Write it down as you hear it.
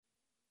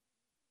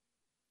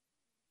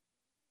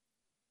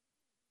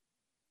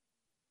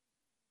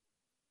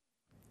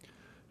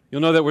You'll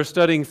know that we're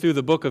studying through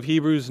the book of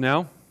Hebrews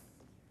now,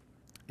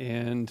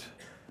 and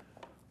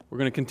we're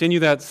going to continue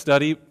that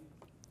study.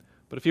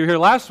 But if you were here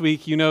last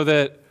week, you know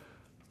that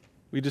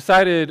we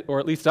decided, or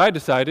at least I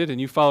decided,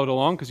 and you followed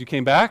along because you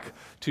came back,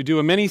 to do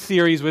a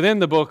mini-series within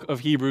the book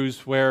of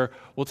Hebrews where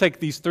we'll take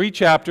these three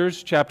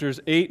chapters, chapters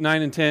 8,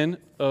 9, and 10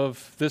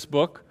 of this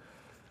book,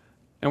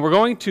 and we're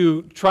going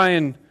to try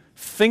and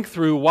think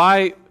through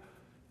why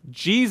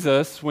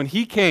Jesus, when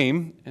he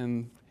came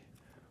and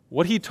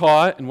what he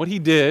taught and what he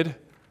did,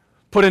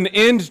 put an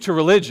end to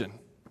religion.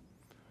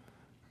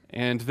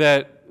 And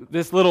that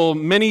this little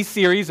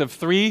mini-series of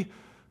three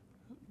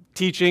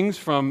teachings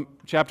from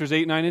chapters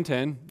 8, 9, and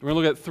 10, we're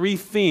going to look at three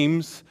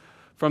themes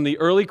from the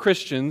early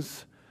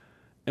Christians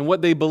and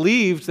what they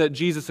believed that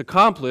Jesus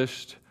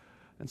accomplished.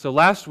 And so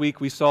last week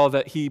we saw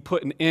that he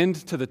put an end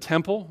to the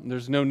temple.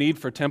 There's no need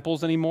for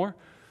temples anymore.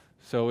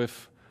 So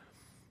if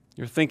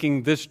you're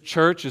thinking this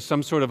church is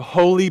some sort of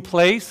holy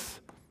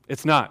place,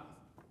 it's not.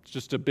 It's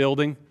just a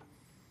building.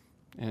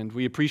 And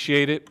we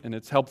appreciate it, and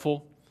it's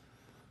helpful.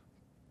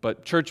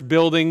 But church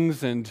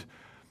buildings and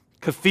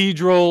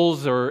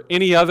cathedrals or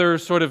any other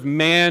sort of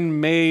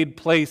man-made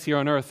place here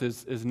on earth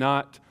is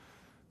not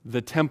the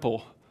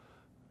temple.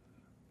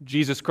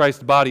 Jesus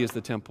Christ's body is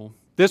the temple.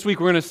 This week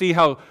we're going to see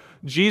how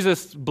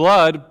Jesus'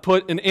 blood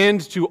put an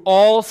end to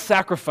all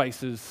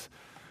sacrifices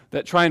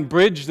that try and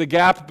bridge the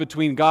gap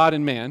between God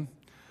and man.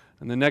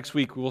 And the next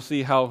week we'll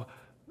see how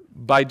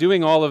by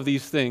doing all of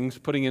these things,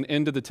 putting an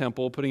end to the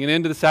temple, putting an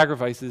end to the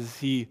sacrifices,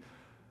 he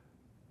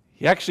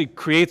actually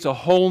creates a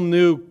whole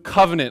new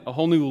covenant, a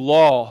whole new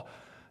law.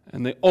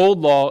 And the old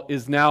law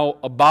is now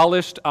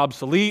abolished,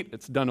 obsolete,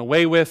 it's done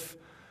away with,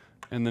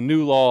 and the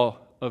new law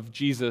of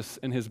Jesus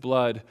and his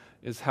blood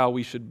is how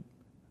we should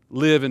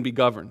live and be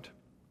governed.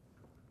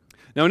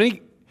 Now,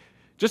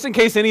 just in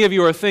case any of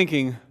you are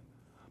thinking,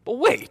 but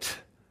wait,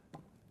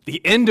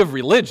 the end of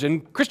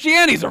religion,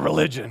 Christianity's a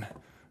religion.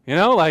 You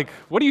know, like,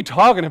 what are you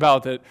talking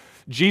about that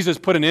Jesus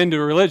put an end to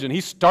religion? He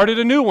started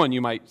a new one,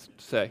 you might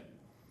say.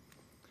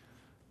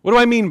 What do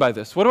I mean by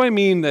this? What do I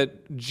mean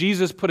that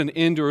Jesus put an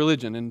end to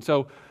religion? And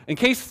so, in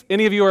case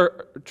any of you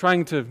are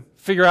trying to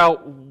figure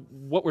out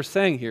what we're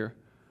saying here,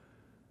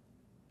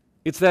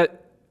 it's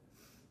that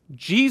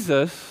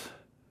Jesus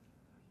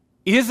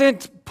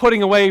isn't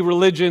putting away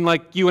religion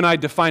like you and I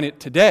define it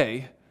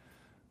today.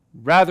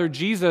 Rather,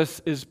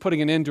 Jesus is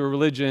putting an end to a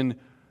religion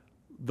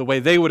the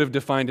way they would have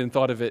defined and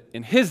thought of it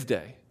in his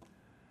day.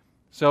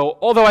 So,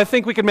 although I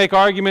think we could make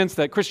arguments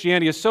that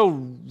Christianity is so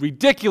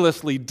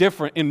ridiculously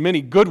different in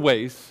many good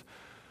ways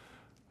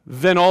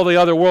than all the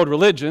other world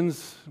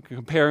religions,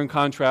 compare and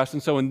contrast,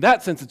 and so in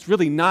that sense, it's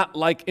really not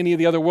like any of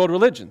the other world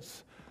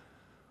religions.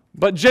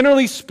 But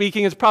generally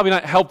speaking, it's probably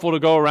not helpful to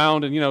go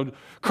around and,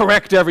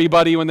 correct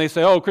everybody when they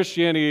say, oh,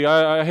 Christianity,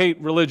 I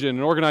hate religion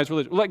and organized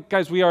religion. Like,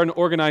 guys, we are an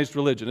organized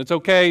religion. It's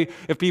okay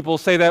if people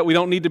say that. We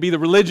don't need to be the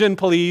religion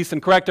police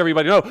and correct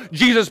everybody. No,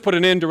 Jesus put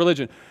an end to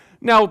religion.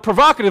 Now,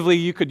 provocatively,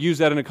 you could use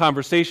that in a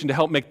conversation to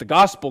help make the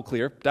gospel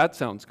clear. That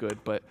sounds good,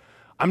 but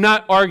I'm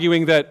not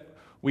arguing that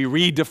we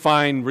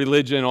redefine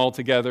religion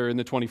altogether in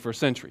the 21st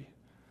century.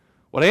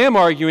 What I am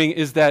arguing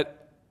is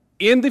that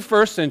in the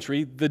first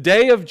century, the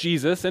day of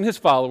Jesus and his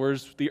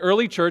followers, the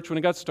early church when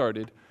it got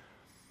started,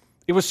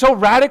 it was so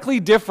radically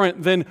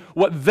different than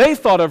what they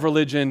thought of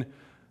religion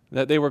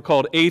that they were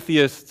called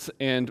atheists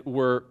and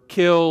were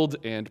killed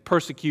and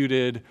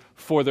persecuted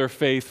for their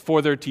faith,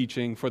 for their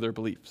teaching, for their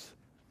beliefs.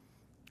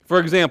 For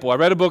example, I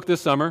read a book this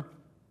summer,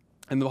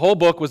 and the whole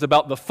book was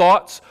about the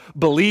thoughts,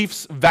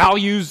 beliefs,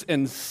 values,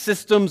 and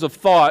systems of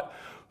thought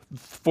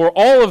for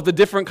all of the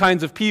different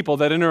kinds of people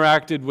that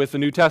interacted with the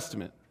New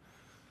Testament.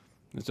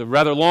 It's a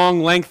rather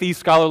long, lengthy,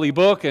 scholarly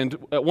book, and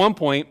at one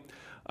point,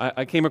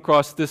 I came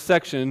across this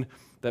section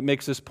that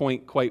makes this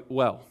point quite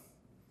well.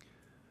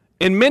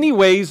 In many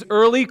ways,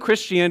 early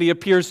Christianity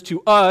appears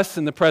to us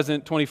in the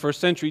present 21st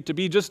century to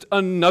be just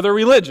another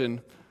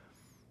religion.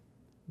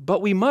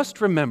 But we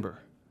must remember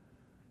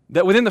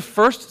that within the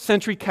first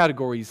century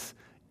categories,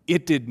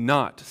 it did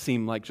not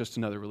seem like just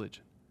another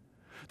religion.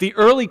 The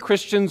early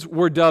Christians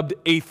were dubbed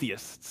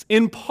atheists,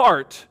 in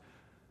part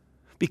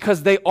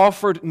because they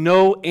offered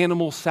no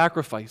animal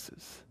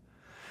sacrifices.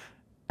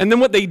 And then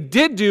what they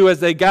did do as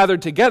they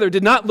gathered together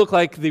did not look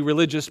like the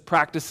religious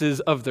practices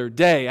of their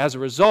day. As a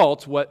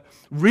result, what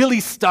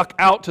really stuck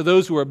out to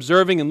those who were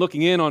observing and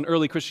looking in on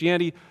early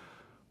Christianity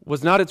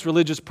was not its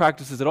religious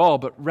practices at all,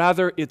 but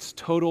rather its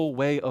total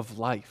way of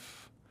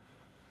life.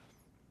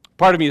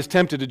 Part of me is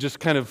tempted to just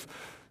kind of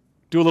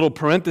do a little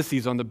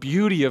parentheses on the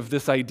beauty of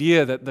this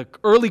idea that the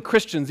early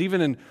Christians,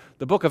 even in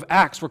the book of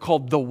Acts, were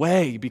called the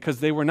Way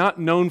because they were not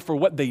known for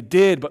what they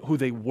did, but who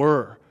they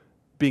were,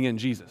 being in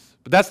Jesus.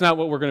 But that's not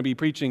what we're going to be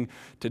preaching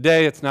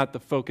today. It's not the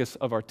focus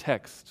of our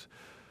text.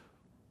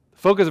 The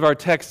focus of our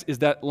text is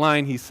that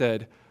line he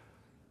said,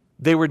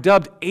 they were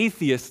dubbed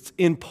atheists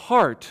in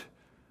part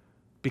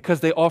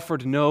because they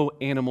offered no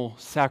animal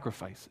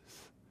sacrifices.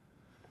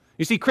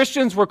 You see,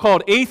 Christians were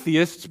called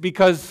atheists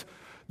because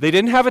They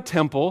didn't have a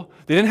temple,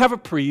 they didn't have a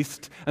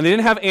priest, and they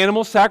didn't have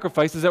animal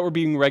sacrifices that were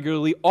being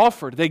regularly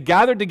offered. They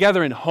gathered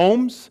together in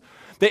homes,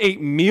 they ate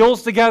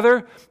meals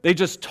together, they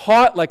just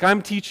taught like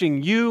I'm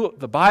teaching you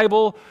the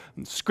Bible,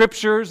 and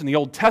scriptures, and the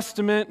Old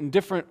Testament, and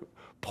different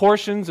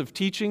portions of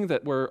teaching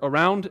that were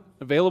around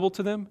available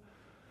to them.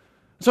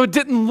 So it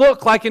didn't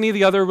look like any of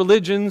the other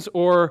religions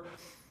or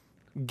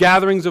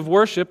gatherings of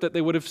worship that they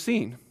would have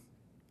seen.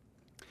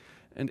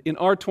 And in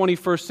our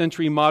 21st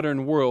century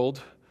modern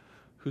world,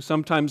 who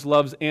sometimes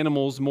loves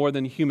animals more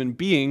than human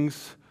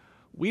beings,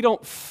 we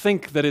don't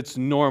think that it's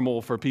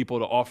normal for people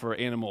to offer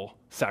animal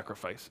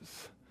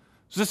sacrifices.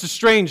 So this is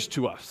strange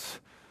to us.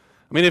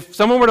 I mean, if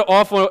someone were to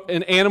offer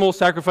an animal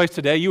sacrifice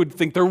today, you would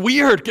think they're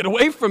weird. Get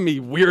away from me,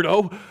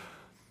 weirdo.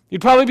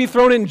 You'd probably be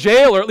thrown in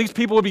jail, or at least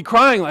people would be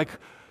crying like,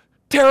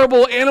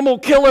 terrible animal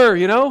killer,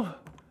 you know?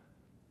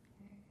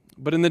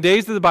 But in the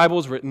days that the Bible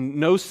was written,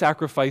 no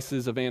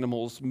sacrifices of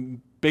animals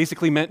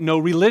basically meant no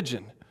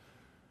religion.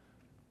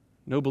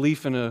 No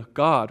belief in a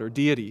God or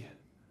deity.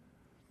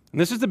 And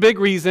this is the big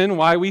reason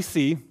why we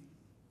see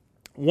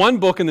one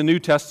book in the New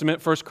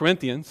Testament, 1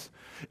 Corinthians,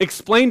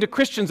 explain to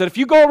Christians that if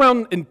you go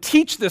around and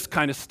teach this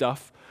kind of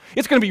stuff,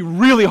 it's going to be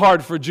really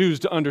hard for Jews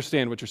to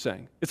understand what you're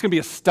saying. It's going to be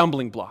a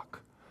stumbling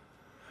block.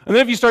 And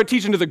then if you start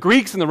teaching to the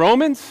Greeks and the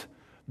Romans,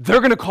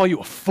 they're going to call you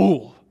a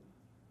fool.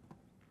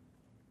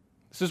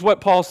 This is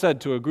what Paul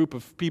said to a group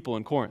of people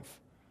in Corinth.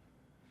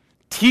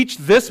 Teach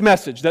this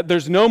message that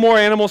there's no more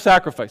animal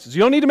sacrifices.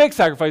 You don't need to make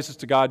sacrifices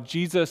to God.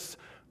 Jesus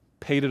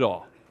paid it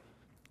all.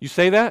 You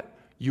say that,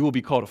 you will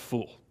be called a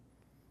fool.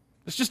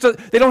 It's just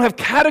they don't have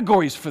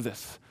categories for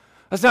this.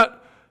 That's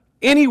not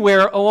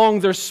anywhere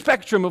along their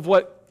spectrum of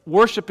what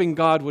worshiping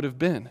God would have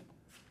been.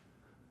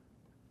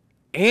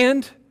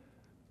 And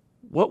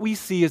what we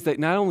see is that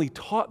not only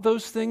taught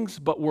those things,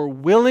 but were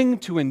willing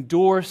to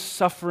endure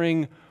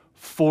suffering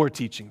for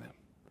teaching them.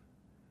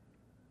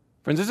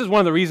 Friends, this is one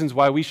of the reasons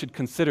why we should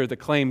consider the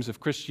claims of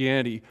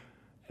Christianity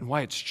and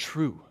why it's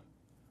true.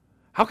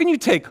 How can you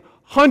take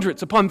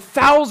hundreds upon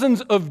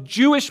thousands of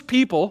Jewish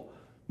people,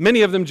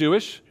 many of them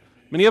Jewish,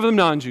 many of them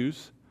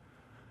non-Jews,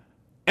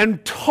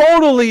 and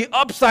totally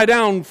upside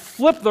down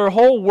flip their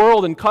whole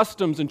world and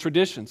customs and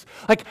traditions?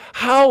 Like,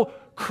 how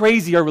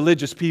crazy are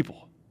religious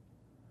people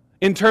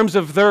in terms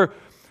of their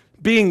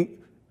being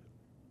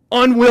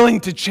unwilling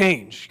to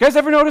change? You guys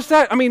ever notice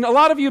that? I mean, a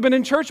lot of you have been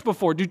in church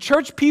before. Do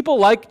church people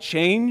like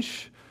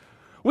change?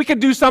 We could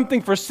do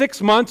something for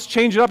 6 months,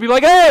 change it up. You're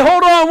like, hey,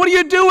 hold on, what are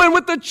you doing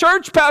with the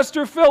church,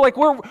 Pastor Phil? Like,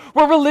 we're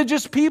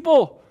religious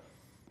people.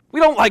 We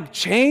don't like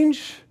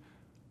change.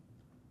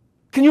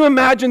 Can you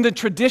imagine the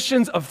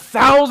traditions of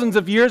thousands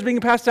of years being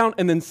passed down,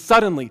 and then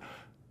suddenly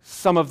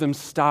some of them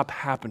stop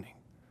happening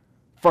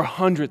for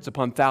hundreds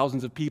upon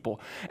thousands of people?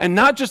 And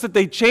not just that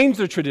they changed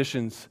their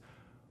traditions,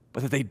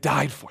 but that they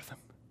died for them.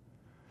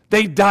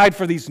 They died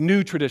for these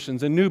new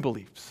traditions and new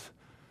beliefs.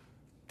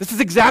 This is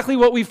exactly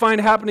what we find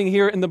happening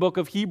here in the book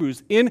of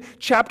Hebrews. In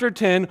chapter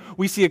 10,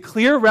 we see a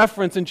clear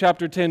reference in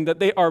chapter 10 that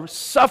they are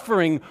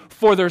suffering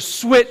for their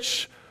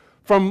switch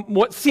from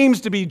what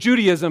seems to be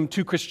Judaism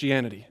to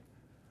Christianity.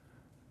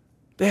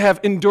 They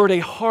have endured a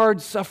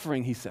hard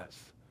suffering, he says.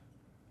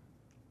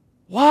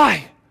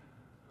 Why?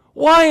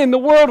 Why in the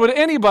world would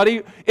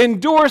anybody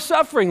endure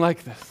suffering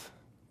like this?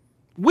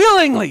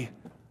 Willingly.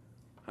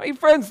 I mean,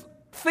 friends,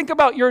 think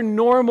about your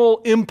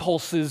normal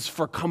impulses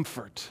for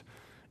comfort.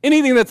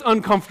 Anything that's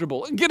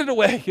uncomfortable, get it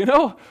away, you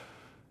know?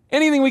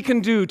 Anything we can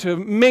do to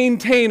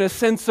maintain a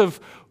sense of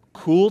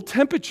cool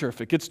temperature.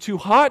 If it gets too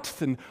hot,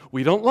 then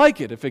we don't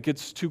like it. If it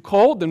gets too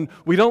cold, then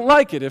we don't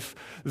like it. If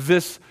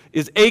this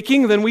is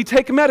aching, then we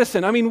take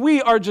medicine. I mean,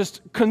 we are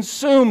just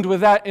consumed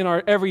with that in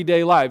our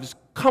everyday lives.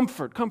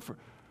 Comfort, comfort.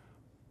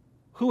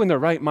 Who in their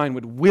right mind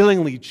would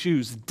willingly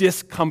choose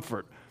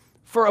discomfort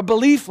for a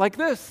belief like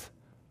this?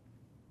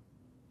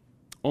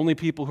 Only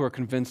people who are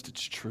convinced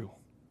it's true.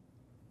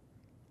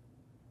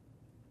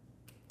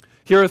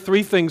 Here are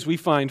 3 things we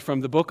find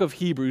from the book of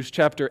Hebrews,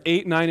 chapter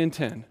 8, 9, and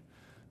 10,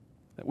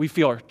 that we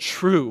feel are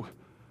true,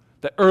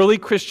 that early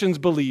Christians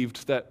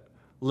believed, that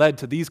led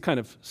to these kind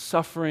of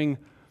suffering,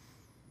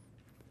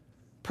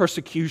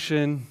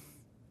 persecution,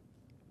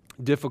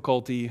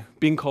 difficulty,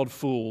 being called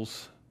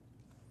fools.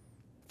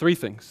 3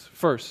 things.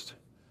 First,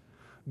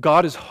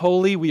 God is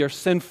holy, we are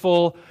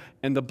sinful,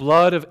 and the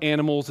blood of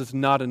animals is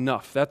not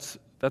enough. That's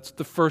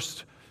the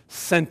first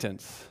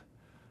sentence.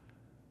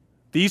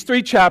 These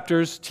 3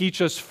 chapters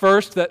teach us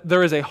first that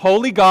there is a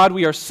holy God,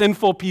 we are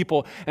sinful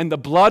people, and the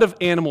blood of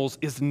animals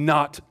is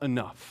not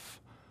enough.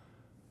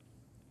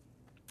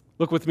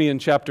 Look with me in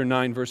chapter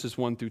 9, verses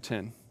 1 through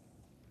 10.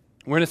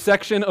 We're in a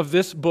section of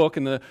this book,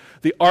 and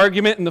the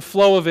argument and the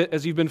flow of it,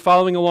 as you've been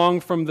following along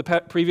from the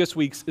previous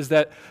weeks, is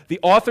that the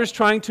author's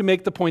trying to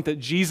make the point that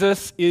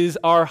Jesus is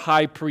our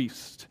high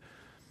priest.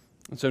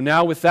 And so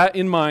now with that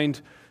in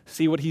mind,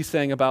 see what he's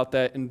saying about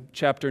that in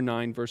chapter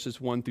 9,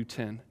 verses 1 through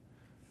 10.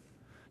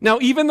 Now,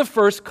 even the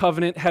first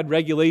covenant had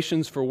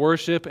regulations for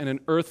worship and an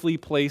earthly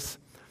place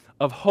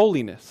of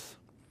holiness.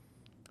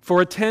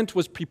 For a tent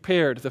was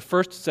prepared, the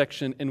first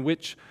section, in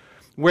which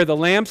where the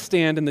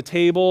lampstand and the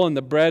table and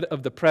the bread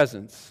of the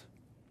presence.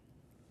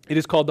 It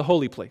is called the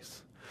holy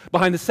place.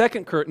 Behind the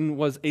second curtain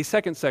was a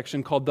second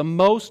section called the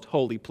most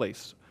holy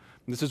place.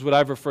 This is what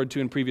I've referred to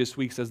in previous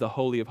weeks as the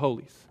Holy of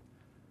Holies.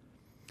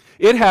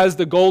 It has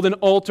the golden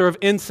altar of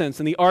incense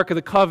and the Ark of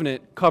the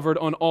Covenant covered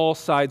on all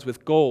sides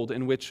with gold,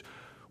 in which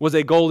was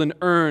a golden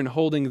urn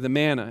holding the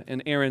manna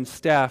and Aaron's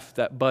staff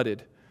that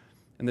budded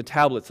and the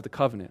tablets of the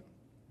covenant.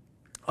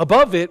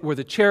 Above it were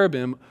the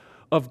cherubim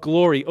of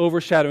glory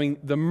overshadowing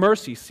the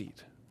mercy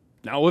seat.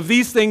 Now, of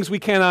these things we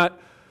cannot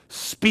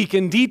speak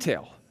in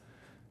detail.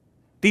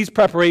 These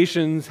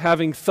preparations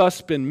having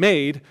thus been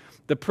made,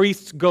 the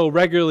priests go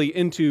regularly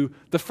into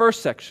the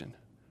first section,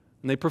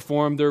 and they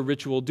perform their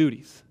ritual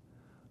duties.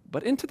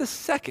 But into the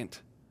second,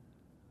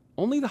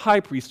 only the high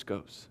priest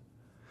goes,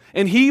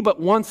 and he but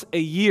once a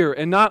year,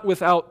 and not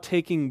without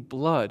taking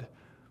blood,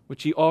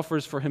 which he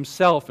offers for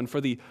himself and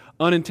for the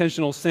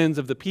unintentional sins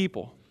of the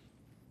people.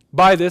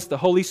 By this, the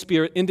Holy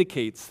Spirit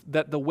indicates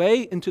that the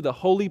way into the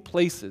holy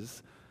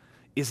places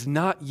is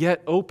not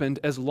yet opened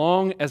as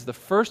long as the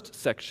first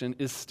section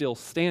is still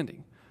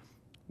standing,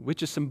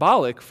 which is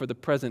symbolic for the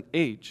present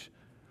age.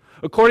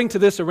 According to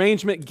this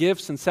arrangement,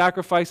 gifts and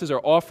sacrifices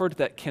are offered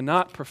that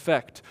cannot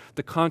perfect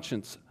the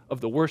conscience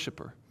of the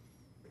worshiper,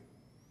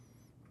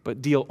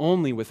 but deal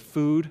only with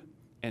food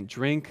and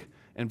drink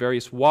and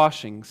various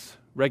washings,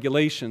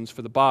 regulations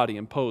for the body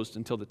imposed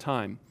until the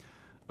time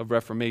of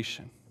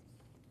Reformation.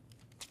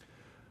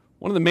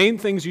 One of the main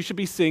things you should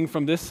be seeing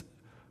from this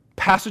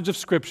passage of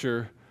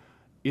Scripture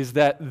is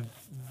that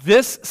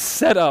this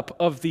setup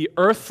of the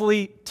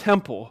earthly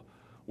temple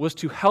was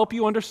to help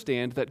you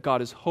understand that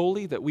God is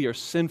holy, that we are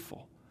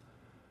sinful.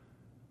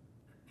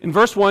 In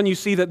verse 1, you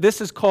see that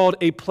this is called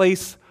a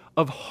place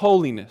of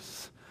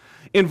holiness.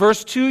 In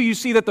verse 2, you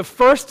see that the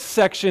first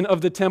section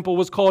of the temple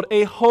was called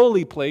a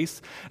holy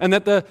place, and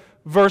that the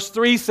verse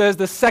 3 says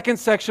the second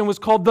section was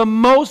called the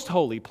most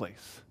holy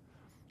place.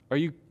 Are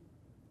you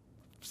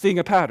seeing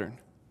a pattern?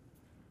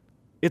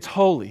 It's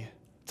holy.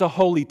 It's a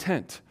holy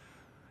tent.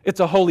 It's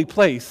a holy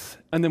place,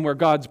 and then where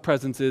God's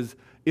presence is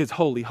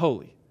holy,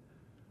 holy.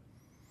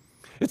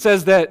 It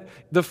says that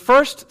the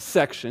first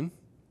section,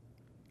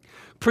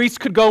 priests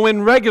could go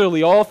in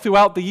regularly all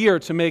throughout the year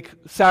to make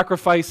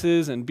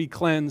sacrifices and be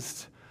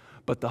cleansed.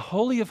 But the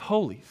Holy of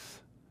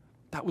Holies,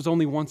 that was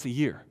only once a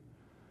year.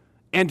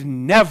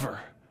 And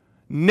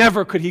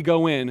never could he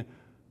go in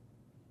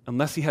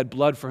unless he had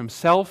blood for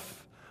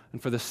himself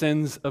and for the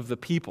sins of the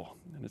people.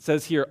 And it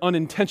says here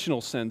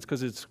unintentional sins,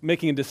 because it's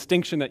making a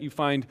distinction that you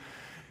find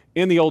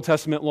in the Old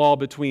Testament law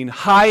between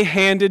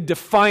high-handed,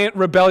 defiant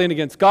rebellion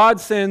against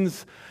God's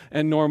sins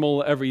and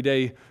normal,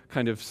 everyday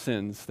kind of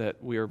sins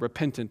that we are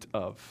repentant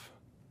of.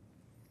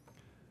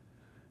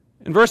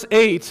 In verse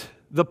 8,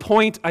 the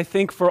point, I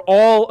think, for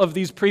all of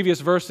these previous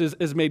verses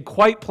is made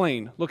quite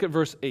plain. Look at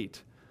verse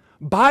 8.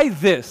 By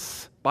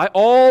this, by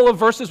all of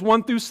verses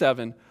 1 through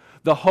 7,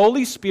 the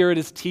Holy Spirit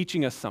is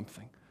teaching us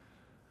something.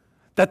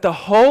 That the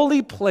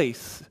holy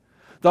place,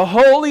 the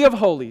Holy of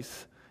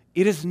Holies,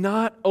 it is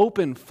not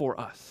open for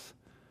us.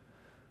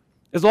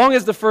 As long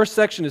as the first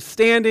section is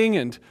standing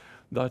and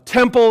the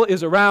temple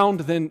is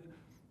around, then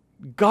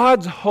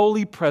God's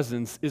holy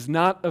presence is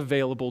not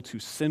available to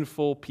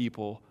sinful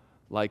people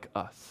like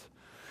us.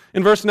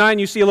 In verse 9,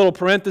 you see a little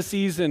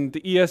parentheses in the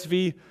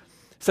ESV. It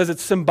says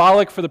it's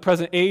symbolic for the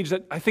present age.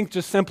 That I think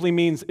just simply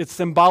means it's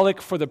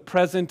symbolic for the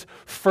present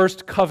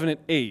first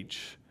covenant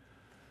age.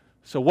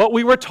 So what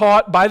we were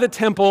taught by the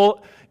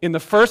temple in the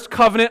first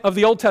covenant of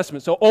the Old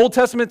Testament. So Old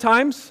Testament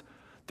times,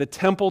 the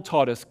temple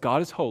taught us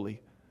God is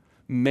holy,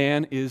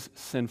 man is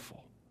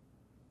sinful.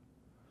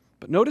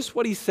 But notice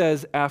what he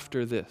says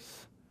after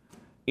this.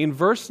 In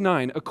verse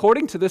 9,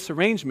 according to this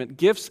arrangement,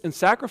 gifts and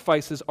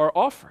sacrifices are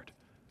offered.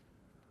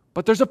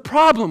 But there's a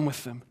problem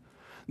with them.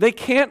 They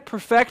can't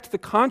perfect the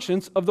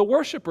conscience of the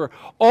worshiper.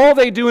 All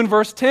they do in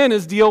verse 10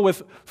 is deal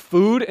with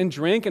food and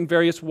drink and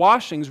various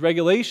washings,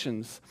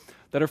 regulations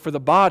that are for the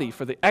body,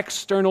 for the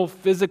external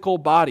physical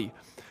body.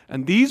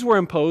 And these were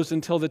imposed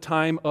until the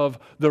time of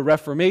the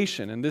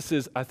Reformation. And this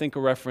is, I think, a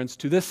reference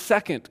to the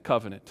second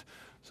covenant.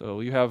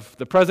 So you have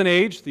the present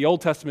age, the Old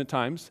Testament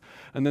times,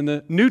 and then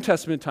the New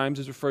Testament times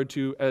is referred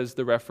to as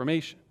the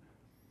Reformation.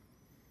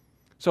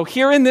 So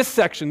here in this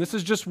section, this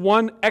is just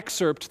one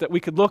excerpt that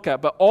we could look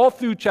at, but all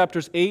through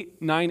chapters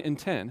 8, 9, and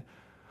 10,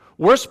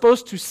 we're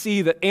supposed to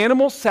see that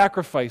animal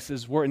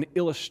sacrifices were an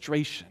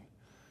illustration,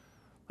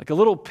 like a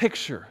little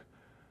picture,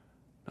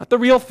 not the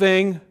real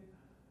thing,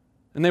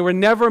 and they were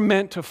never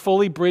meant to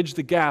fully bridge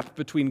the gap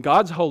between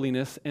God's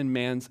holiness and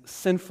man's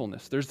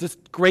sinfulness. There's this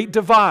great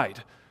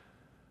divide.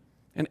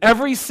 And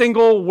every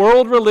single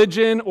world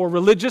religion or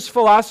religious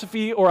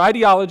philosophy or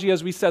ideology,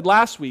 as we said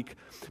last week,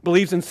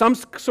 believes in some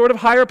sort of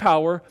higher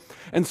power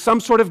and some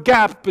sort of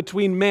gap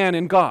between man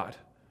and God.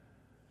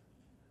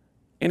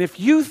 And if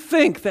you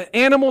think that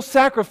animal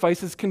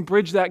sacrifices can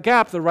bridge that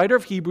gap, the writer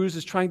of Hebrews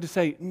is trying to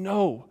say,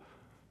 no,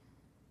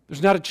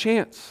 there's not a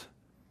chance.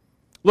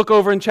 Look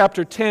over in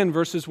chapter 10,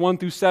 verses 1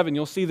 through 7.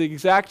 You'll see the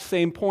exact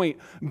same point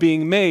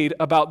being made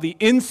about the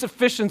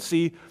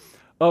insufficiency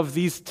of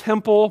these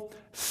temple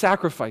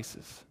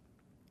sacrifices.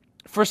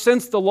 For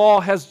since the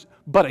law has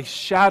but a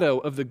shadow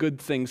of the good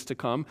things to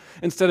come,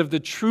 instead of the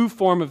true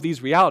form of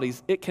these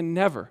realities, it can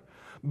never,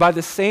 by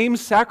the same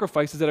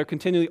sacrifices that are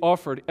continually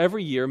offered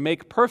every year,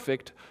 make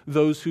perfect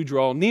those who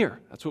draw near.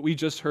 That's what we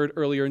just heard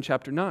earlier in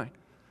chapter 9.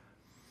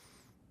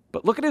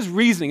 But look at his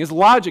reasoning, his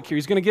logic here.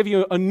 He's going to give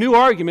you a new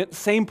argument,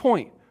 same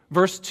point.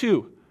 Verse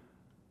 2.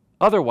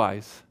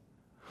 Otherwise,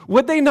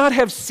 would they not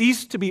have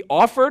ceased to be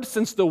offered,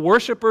 since the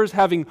worshipers,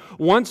 having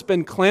once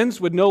been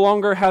cleansed, would no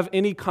longer have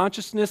any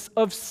consciousness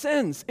of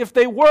sins? If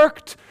they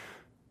worked,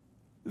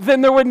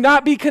 then there would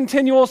not be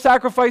continual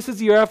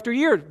sacrifices year after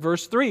year.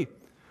 Verse 3.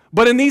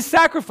 But in these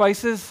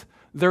sacrifices,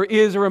 there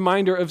is a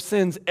reminder of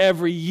sins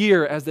every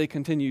year as they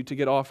continue to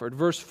get offered.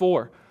 Verse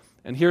 4.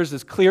 And here's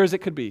as clear as it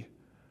could be.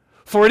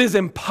 For it is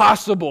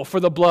impossible for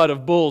the blood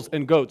of bulls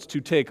and goats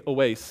to take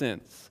away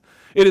sins.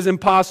 It is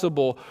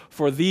impossible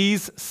for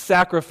these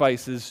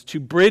sacrifices to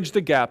bridge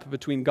the gap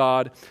between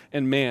God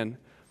and man.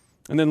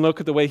 And then look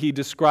at the way he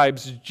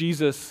describes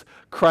Jesus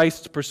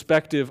Christ's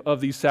perspective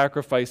of these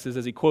sacrifices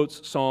as he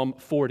quotes Psalm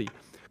 40.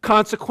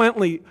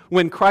 Consequently,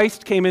 when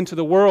Christ came into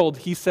the world,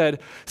 he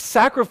said,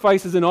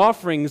 "Sacrifices and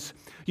offerings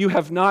you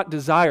have not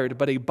desired,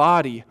 but a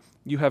body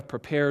you have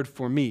prepared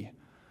for me.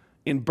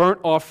 In burnt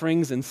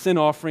offerings and sin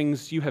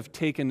offerings you have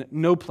taken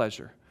no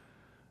pleasure.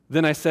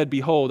 Then I said,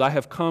 Behold, I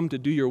have come to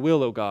do your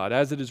will, O God,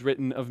 as it is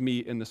written of me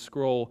in the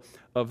scroll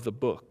of the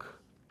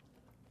book."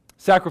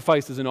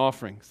 Sacrifices and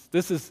offerings.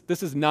 This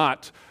is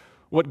not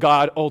what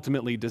God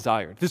ultimately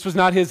desired. This was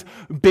not his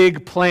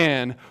big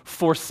plan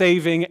for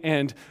saving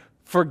and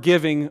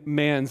forgiving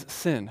man's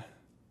sin.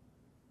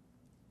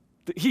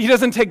 He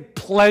doesn't take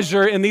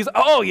pleasure in these,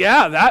 oh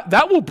yeah,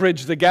 that will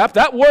bridge the gap.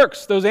 That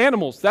works. Those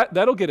animals,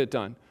 that'll get it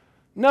done.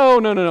 No.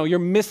 You're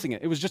missing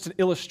it. It was just an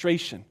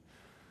illustration.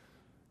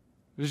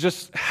 It was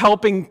just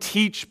helping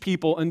teach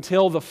people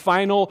until the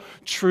final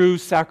true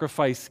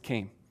sacrifice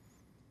came.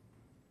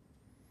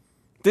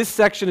 This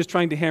section is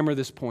trying to hammer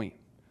this point.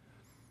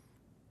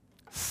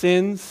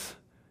 Sins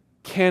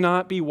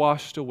cannot be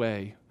washed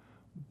away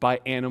by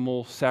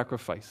animal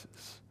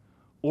sacrifices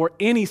or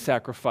any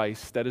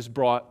sacrifice that is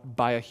brought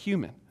by a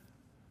human.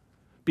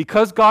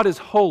 Because God is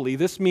holy,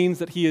 this means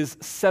that he is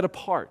set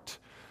apart.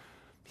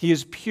 He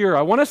is pure.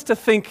 I want us to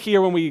think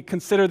here when we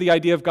consider the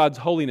idea of God's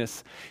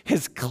holiness,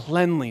 his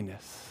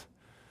cleanliness.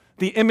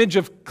 The image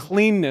of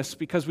cleanness,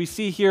 because we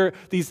see here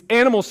these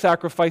animal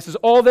sacrifices,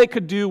 all they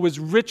could do was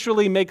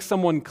ritually make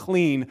someone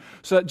clean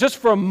so that just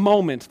for a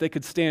moment they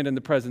could stand in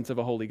the presence of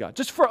a holy God.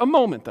 Just for a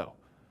moment, though.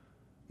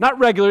 Not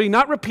regularly,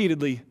 not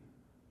repeatedly,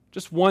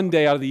 just one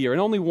day out of the year,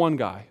 and only one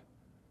guy.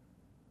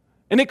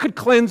 And it could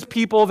cleanse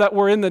people that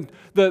were in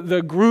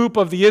the group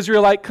of the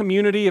Israelite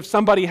community if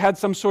somebody had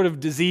some sort of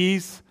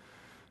disease.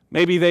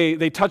 Maybe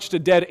they touched a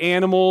dead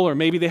animal, or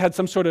maybe they had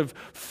some sort of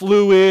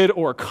fluid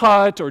or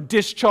cut or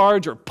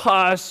discharge or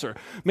pus, or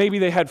maybe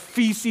they had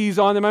feces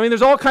on them. I mean,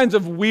 there's all kinds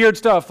of weird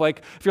stuff.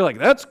 Like, if you're like,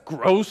 that's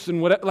gross,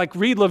 and what, like,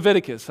 read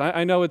Leviticus.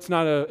 I know it's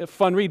not a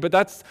fun read, but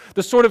that's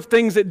the sort of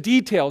things it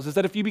details, is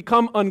that if you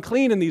become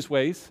unclean in these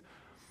ways,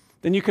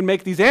 then you can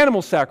make these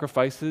animal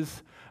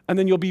sacrifices, and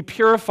then you'll be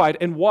purified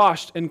and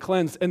washed and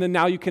cleansed, and then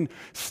now you can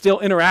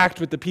still interact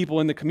with the people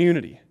in the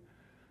community.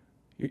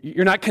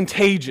 You're not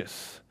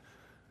contagious.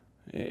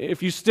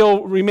 If you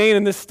still remain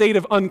in this state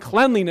of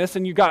uncleanliness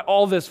and you got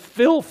all this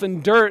filth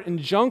and dirt and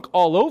junk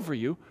all over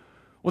you,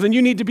 well, then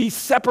you need to be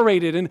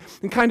separated and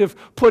kind of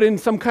put in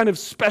some kind of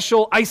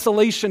special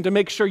isolation to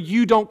make sure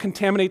you don't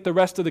contaminate the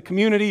rest of the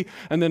community,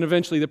 and then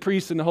eventually the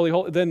priests and the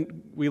holy,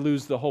 then we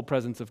lose the whole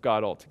presence of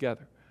God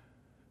altogether.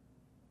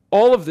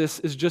 All of this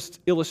is just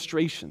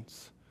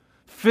illustrations,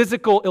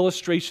 physical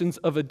illustrations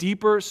of a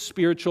deeper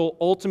spiritual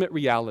ultimate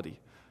reality.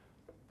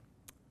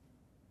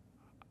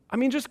 I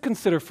mean, just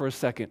consider for a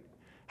second.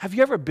 Have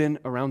you ever been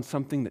around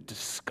something that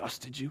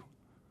disgusted you?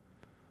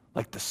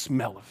 Like the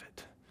smell of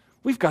it.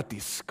 We've got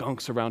these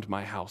skunks around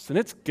my house, and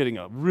it's getting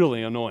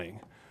really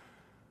annoying.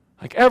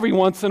 Like every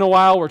once in a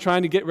while, we're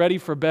trying to get ready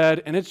for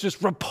bed, and it's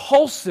just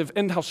repulsive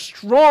and how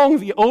strong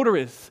the odor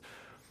is.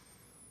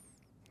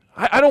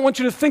 I don't want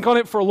you to think on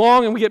it for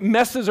long, and we get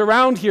messes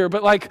around here,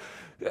 but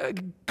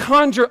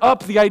conjure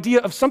up the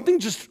idea of something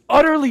just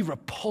utterly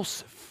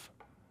repulsive.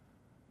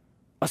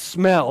 A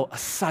smell, a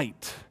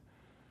sight.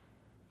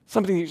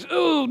 Something you say,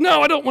 oh,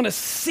 no, I don't want to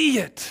see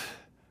it.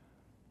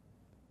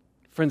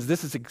 Friends,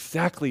 this is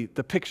exactly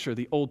the picture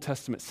the Old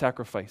Testament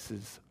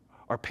sacrifices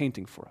are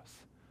painting for us.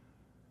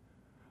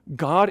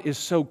 God is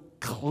so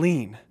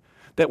clean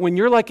that when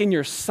you're like in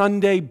your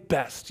Sunday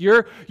best,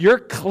 you're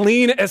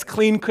clean as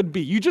clean could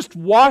be. You just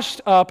washed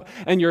up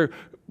and you're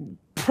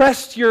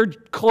pressed your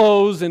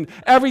clothes and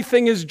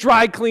everything is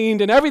dry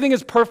cleaned and everything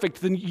is perfect,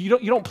 then you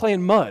don't play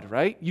in mud,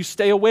 right? You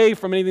stay away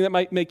from anything that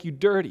might make you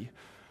dirty.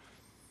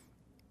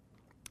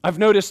 I've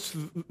noticed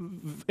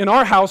in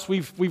our house,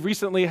 we've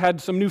recently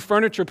had some new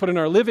furniture put in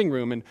our living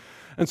room, and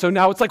And so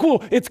now it's like,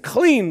 well, it's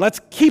clean.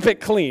 Let's keep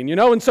it clean,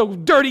 And so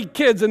dirty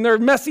kids and their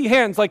messy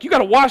hands, like you got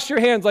to wash your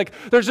hands. Like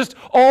there's just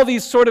all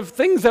these sort of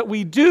things that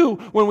we do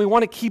when we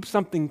want to keep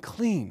something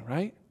clean,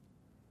 right?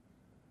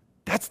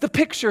 That's the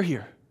picture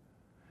here.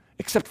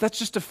 Except that's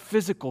just a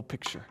physical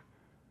picture.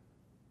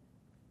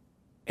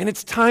 And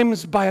it's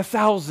times by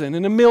 1,000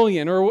 and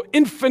 1,000,000 or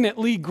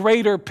infinitely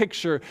greater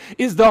picture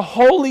is the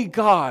holy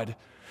God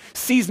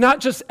sees not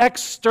just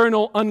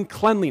external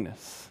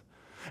uncleanliness.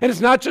 And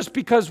it's not just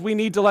because we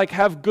need to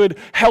have good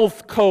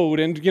health code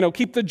and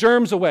keep the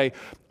germs away,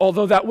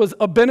 although that was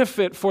a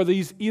benefit for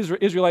these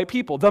Israelite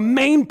people. The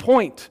main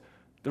point,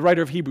 the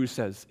writer of Hebrews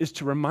says, is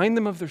to remind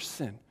them of their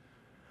sin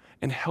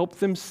and help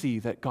them see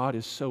that God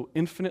is so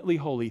infinitely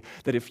holy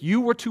that if you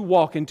were to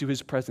walk into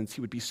his presence, he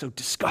would be so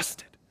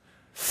disgusted.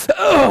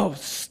 Oh,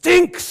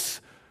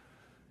 stinks.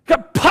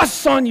 Got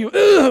pus on you.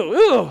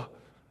 Ew.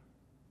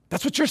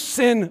 That's what your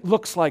sin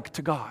looks like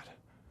to God.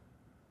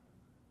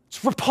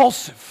 It's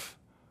repulsive.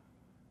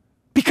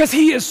 Because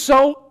he is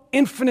so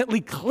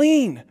infinitely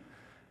clean,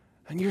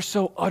 and you're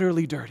so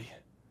utterly dirty.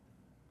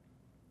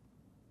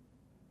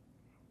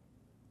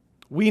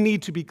 We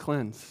need to be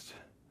cleansed,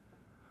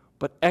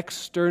 but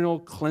external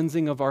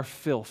cleansing of our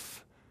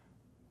filth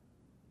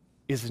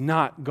is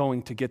not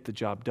going to get the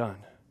job done.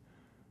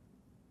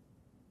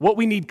 What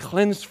we need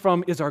cleansed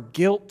from is our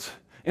guilt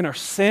and our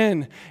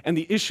sin and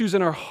the issues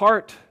in our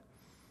heart.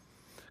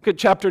 Look at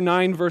chapter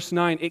 9, verse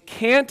 9. It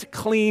can't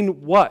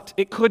clean what?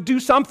 It could do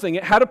something.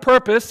 It had a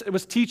purpose. It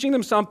was teaching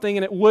them something,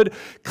 and it would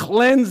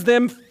cleanse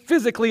them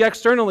physically,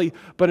 externally.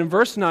 But in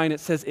verse 9, it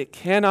says it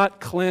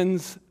cannot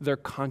cleanse their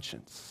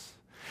conscience.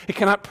 It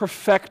cannot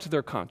perfect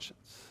their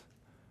conscience.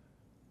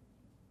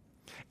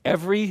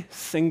 Every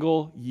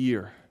single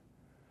year,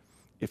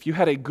 if you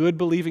had a good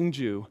believing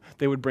Jew,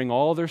 they would bring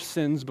all their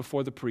sins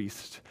before the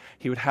priest.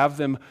 He would have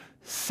them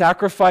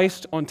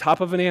sacrificed on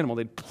top of an animal.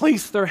 They'd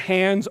place their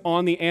hands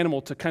on the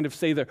animal to kind of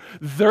say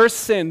their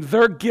sin,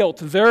 their guilt,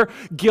 their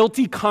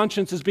guilty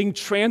conscience is being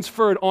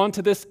transferred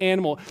onto this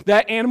animal.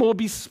 That animal would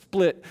be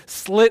slit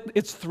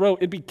its throat,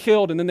 it'd be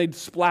killed, and then they'd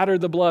splatter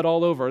the blood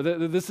all over.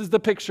 This is the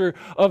picture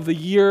of the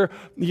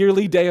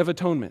yearly Day of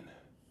Atonement.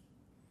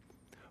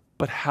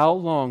 But how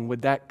long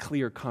would that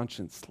clear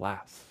conscience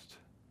last?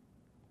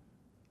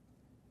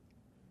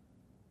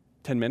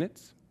 10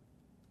 minutes?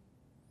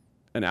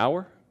 An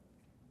hour?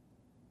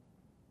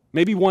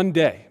 Maybe one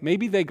day.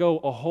 Maybe they go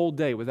a whole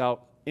day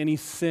without any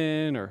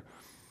sin or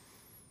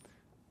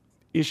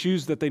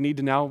issues that they need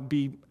to now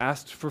be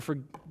asked for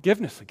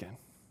forgiveness again.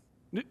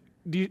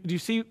 Do you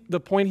see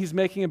the point he's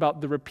making about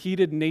the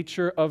repeated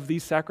nature of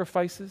these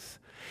sacrifices?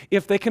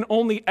 If they can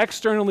only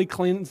externally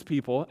cleanse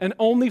people and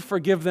only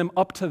forgive them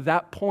up to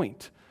that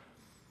point.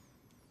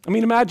 I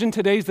mean, imagine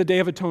today's the Day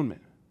of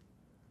Atonement.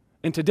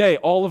 And today,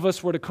 all of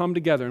us were to come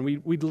together and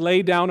we'd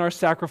lay down our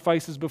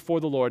sacrifices before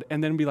the Lord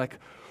and then be like,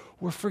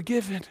 we're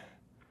forgiven.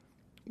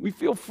 We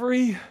feel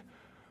free.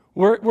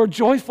 We're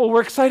joyful.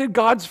 We're excited.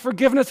 God's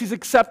forgiven us. He's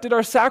accepted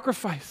our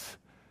sacrifice.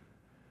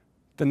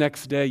 The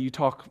next day, you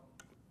talk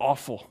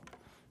awful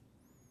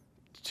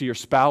to your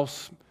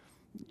spouse.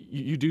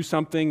 You do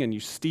something and you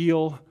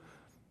steal.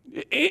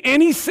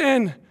 Any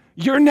sin,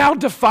 you're now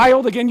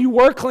defiled again. You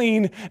were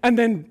clean. And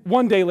then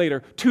 1 day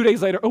later, 2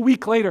 days later, a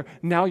week later,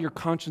 now your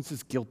conscience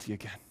is guilty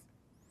again.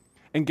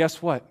 And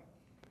guess what?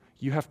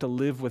 You have to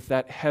live with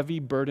that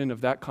heavy burden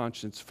of that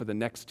conscience for the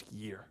next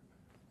year.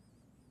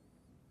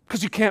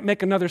 Because you can't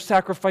make another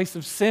sacrifice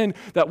of sin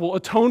that will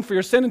atone for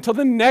your sin until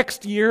the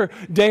next year,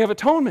 Day of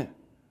Atonement.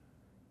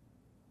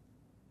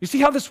 You see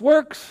how this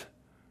works?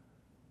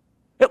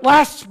 It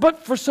lasts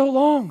but for so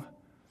long.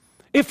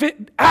 If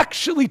it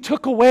actually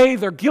took away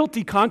their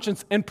guilty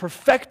conscience and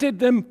perfected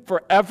them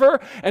forever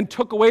and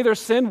took away their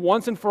sin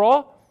once and for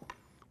all,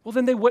 well,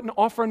 then they wouldn't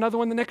offer another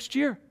one the next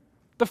year.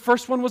 The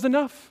first one was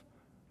enough.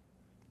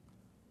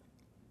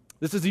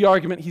 This is the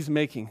argument he's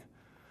making.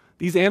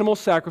 These animal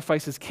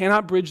sacrifices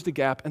cannot bridge the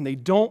gap, and they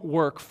don't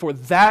work for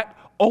that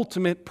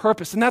ultimate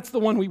purpose. And that's the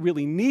one we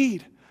really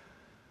need.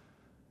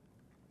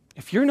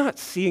 If you're not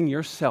seeing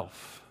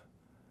yourself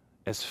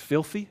as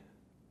filthy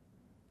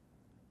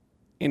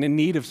and in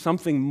need of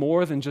something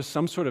more than just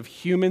some sort of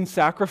human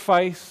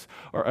sacrifice,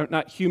 or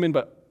not human,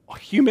 but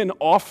human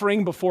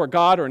offering before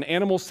God, or an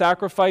animal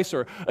sacrifice,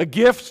 or a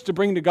gift to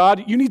bring to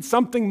God, you need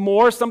something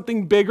more,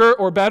 something bigger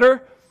or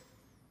better,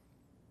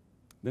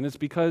 then it's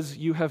because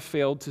you have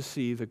failed to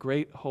see the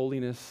great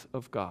holiness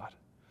of God.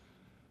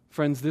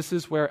 Friends, this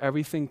is where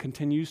everything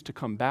continues to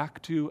come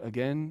back to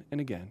again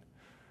and again.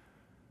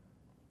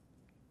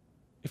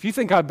 If you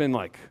think I've been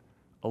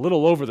a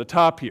little over the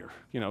top here,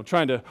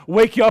 trying to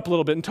wake you up a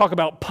little bit and talk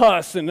about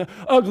pus and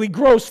ugly,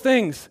 gross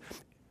things,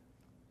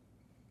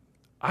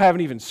 I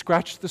haven't even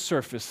scratched the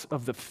surface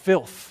of the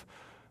filth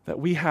that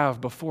we have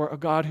before a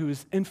God who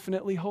is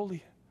infinitely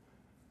holy.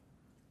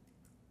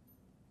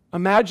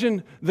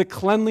 Imagine the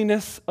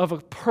cleanliness of a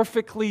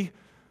perfectly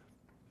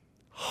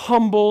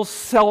humble,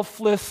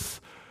 selfless,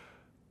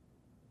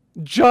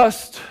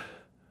 just,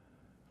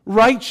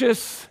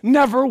 righteous,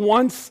 never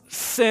once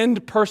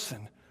sinned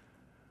person,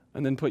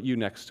 and then put you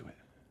next to it.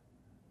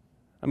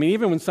 I mean,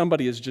 even when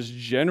somebody is just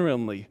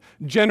generally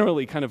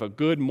kind of a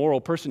good moral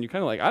person, you're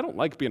kind of like, I don't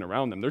like being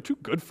around them. They're too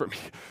good for me,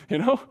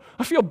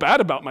 I feel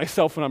bad about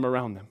myself when I'm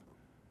around them.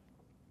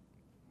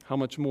 How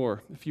much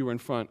more if you were in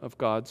front of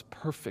God's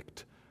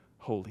perfect,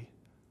 holy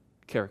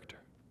character?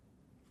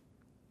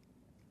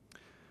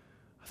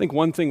 I think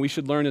one thing we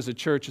should learn as a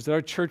church is that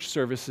our church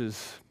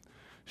services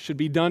should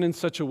be done in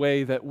such a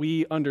way that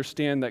we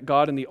understand that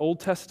God in the Old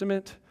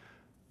Testament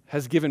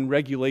has given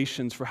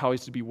regulations for how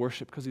he's to be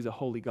worshiped because he's a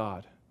holy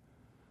God.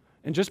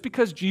 And just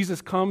because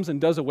Jesus comes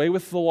and does away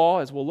with the law,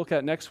 as we'll look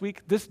at next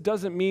week, this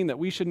doesn't mean that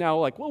we should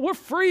now we're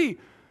free.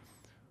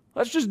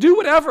 Let's just do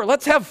whatever.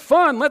 Let's have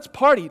fun. Let's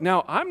party.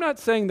 Now, I'm not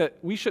saying that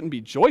we shouldn't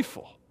be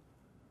joyful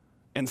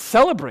and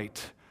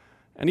celebrate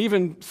and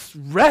even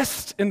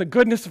rest in the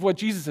goodness of what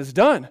Jesus has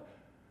done.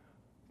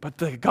 But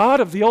the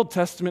God of the Old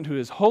Testament, who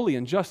is holy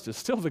and just, is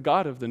still the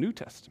God of the New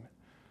Testament.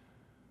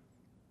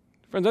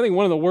 Friends, I think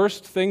one of the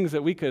worst things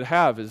that we could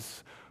have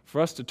is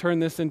for us to turn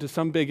this into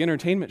some big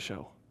entertainment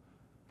show.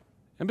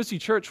 Embassy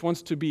Church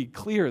wants to be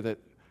clear that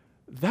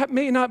that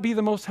may not be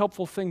the most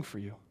helpful thing for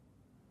you.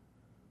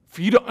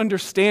 For you to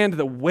understand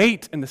the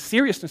weight and the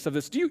seriousness of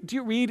this. Do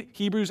you read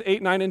Hebrews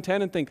 8, 9, and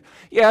 10 and think,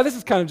 yeah, this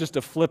is kind of just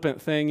a flippant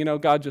thing.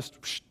 God just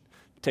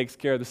takes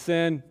care of the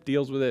sin,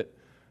 deals with it.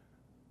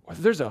 Or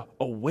there's a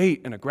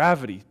weight and a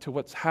gravity to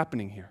what's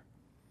happening here.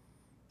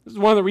 This is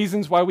one of the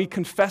reasons why we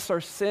confess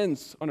our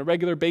sins on a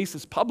regular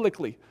basis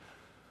publicly.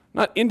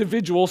 Not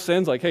individual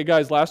sins like, hey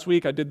guys, last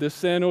week I did this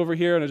sin over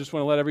here and I just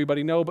want to let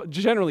everybody know, but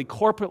generally,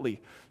 corporately,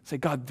 say,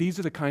 God, these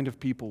are the kind of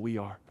people we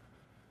are.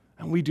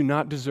 And we do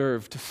not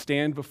deserve to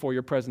stand before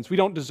your presence. We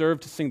don't deserve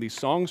to sing these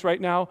songs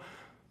right now.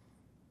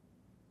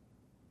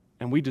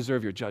 And we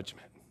deserve your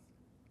judgment.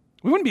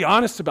 We wouldn't be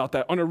honest about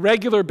that on a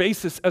regular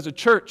basis as a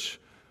church.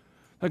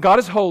 That God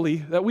is holy,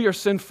 that we are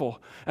sinful,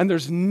 and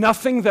there's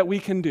nothing that we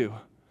can do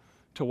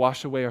to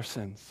wash away our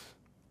sins.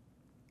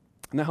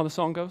 Isn't that how the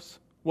song goes?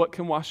 What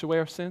can wash away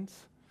our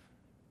sins?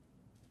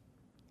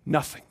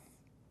 Nothing.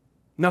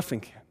 Nothing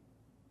can.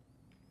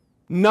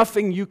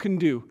 Nothing you can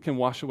do can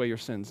wash away your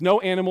sins. No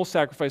animal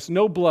sacrifice,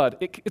 no blood.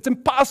 It's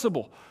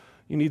impossible.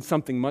 You need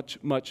something much,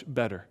 much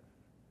better.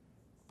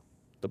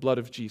 The blood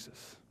of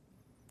Jesus.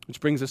 Which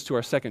brings us to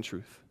our second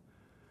truth.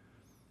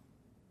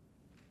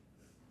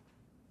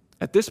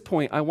 At this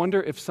point, I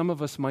wonder if some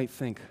of us might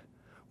think,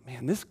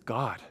 man, this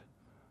God,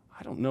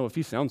 I don't know if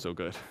he sounds so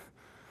good.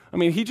 I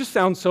mean, he just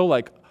sounds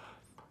so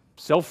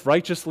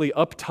self-righteously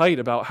uptight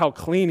about how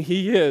clean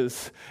he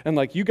is, and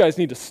you guys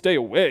need to stay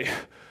away.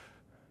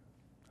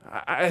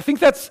 I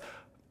think that's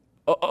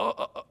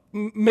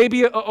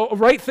maybe a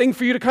right thing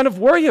for you to kind of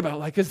worry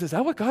about. Is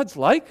that what God's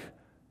like?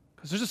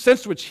 Because there's a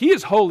sense to which he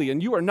is holy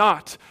and you are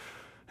not.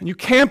 And you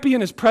can't be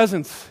in his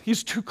presence.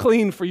 He's too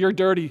clean for your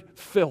dirty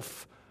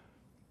filth.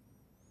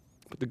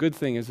 But the good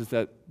thing is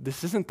that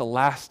this isn't the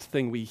last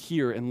thing we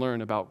hear and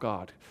learn about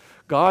God.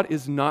 God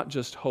is not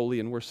just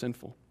holy and we're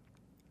sinful.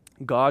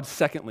 God,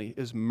 secondly,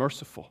 is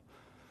merciful.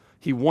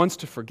 He wants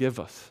to forgive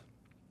us.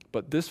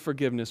 But this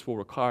forgiveness will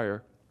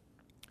require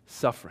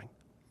suffering.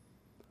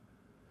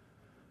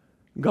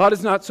 God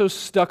is not so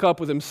stuck up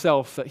with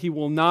himself that he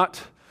will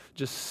not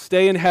just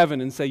stay in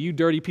heaven and say, you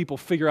dirty people,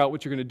 figure out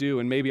what you're going to do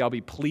and maybe I'll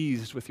be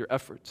pleased with your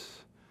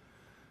efforts.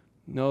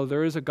 No,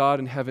 there is a God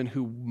in heaven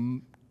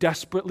who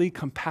desperately,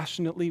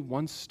 compassionately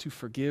wants to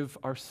forgive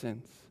our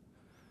sins.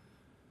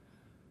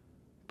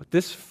 But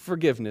this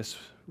forgiveness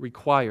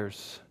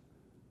requires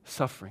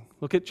suffering.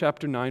 Look at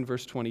chapter 9,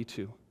 verse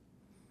 22.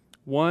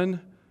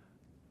 One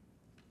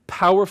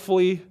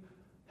powerfully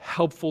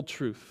helpful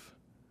truth.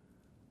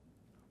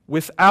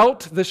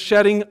 Without the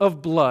shedding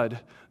of blood,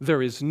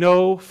 there is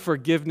no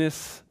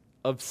forgiveness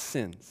of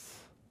sins.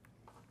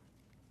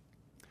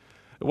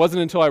 It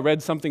wasn't until I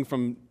read something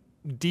from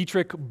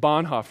Dietrich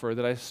Bonhoeffer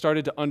that I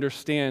started to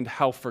understand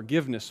how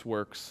forgiveness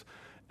works,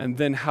 and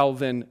then how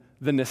the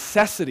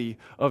necessity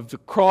of the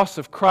cross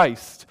of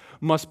Christ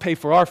must pay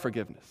for our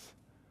forgiveness.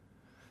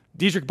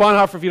 Dietrich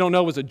Bonhoeffer, if you don't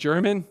know, was a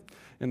German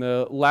in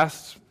the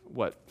last,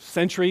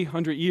 century,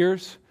 100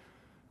 years.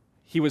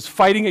 He was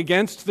fighting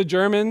against the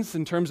Germans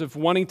in terms of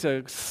wanting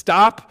to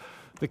stop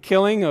the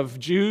killing of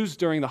Jews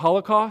during the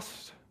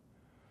Holocaust.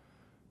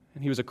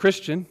 And he was a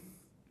Christian.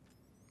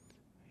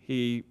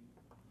 He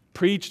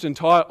preached and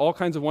taught all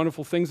kinds of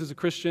wonderful things as a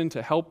Christian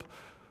to help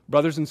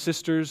brothers and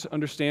sisters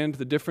understand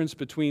the difference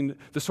between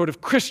the sort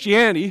of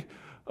Christianity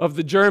of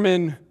the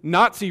German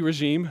Nazi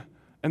regime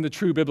and the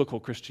true biblical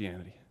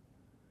Christianity.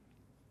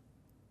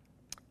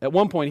 At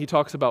one point, he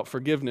talks about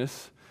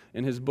forgiveness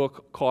in his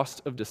book,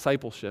 Cost of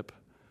Discipleship.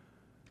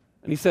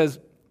 And he says,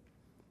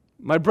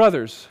 my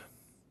brothers,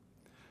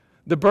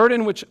 the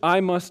burden which I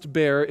must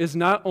bear is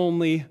not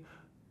only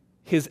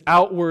his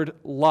outward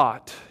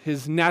lot,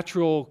 his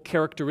natural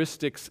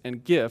characteristics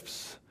and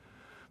gifts,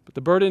 but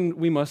the burden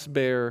we must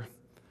bear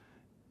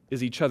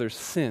is each other's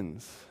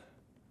sins.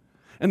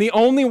 And the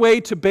only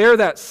way to bear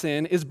that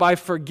sin is by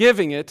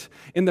forgiving it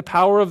in the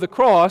power of the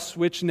cross,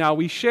 which now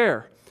we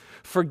share.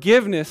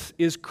 Forgiveness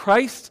is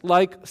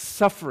Christ-like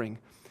suffering,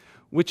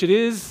 which it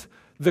is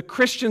the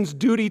Christian's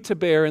duty to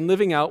bear in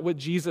living out what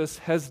Jesus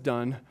has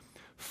done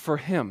for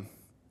him.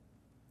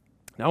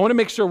 Now, I want to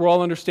make sure we're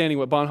all understanding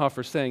what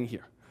Bonhoeffer's saying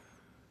here.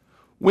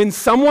 When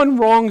someone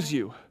wrongs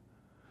you,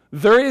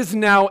 there is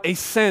now a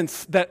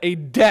sense that a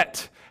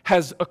debt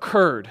has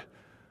occurred.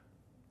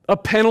 A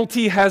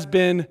penalty is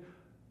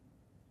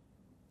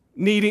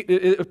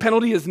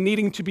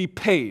needing to be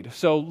paid.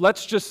 So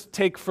let's just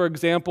take, for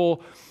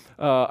example,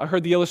 I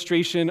heard the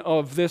illustration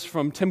of this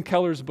from Tim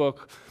Keller's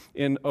book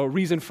in A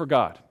Reason for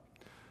God.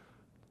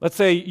 Let's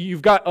say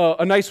you've got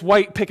a nice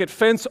white picket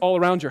fence all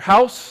around your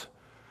house,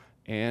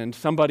 and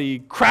somebody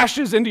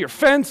crashes into your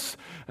fence,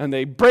 and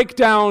they break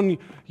down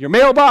your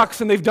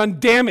mailbox, and they've done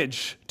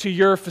damage to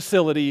your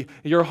facility,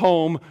 your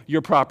home,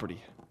 your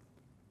property.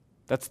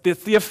 That's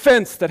the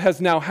offense that has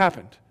now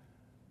happened.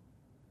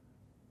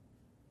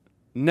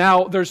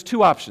 Now, there's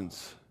two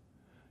options.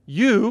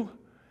 You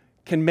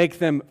can make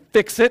them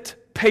fix it,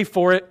 pay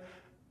for it,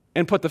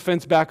 and put the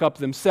fence back up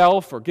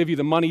themselves or give you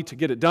the money to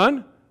get it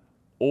done.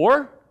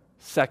 Or,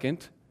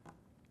 second,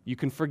 you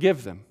can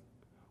forgive them,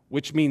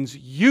 which means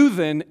you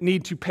then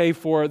need to pay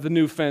for the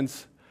new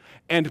fence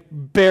and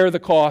bear the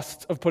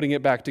costs of putting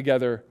it back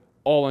together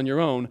all on your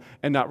own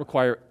and not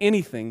require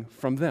anything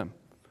from them.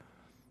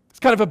 It's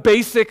kind of a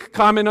basic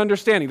common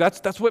understanding.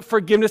 That's what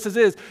forgiveness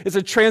is. It's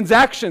a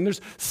transaction.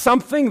 There's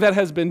something that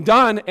has been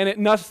done and it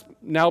must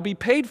now be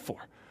paid for.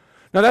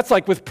 Now that's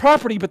like with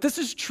property, but this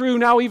is true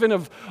now even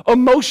of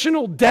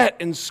emotional debt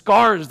and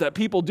scars that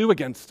people do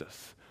against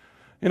us.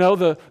 You know,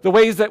 the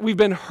ways that we've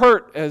been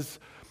hurt as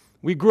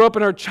we grew up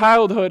in our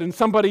childhood and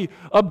somebody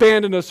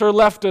abandoned us or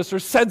left us or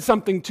said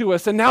something to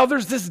us, and now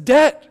there's this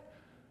debt.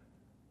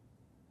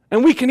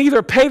 And we can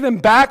either pay them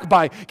back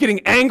by getting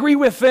angry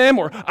with them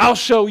or I'll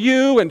show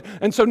you.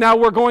 And so now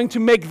we're going to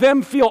make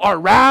them feel our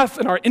wrath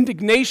and our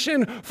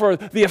indignation for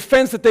the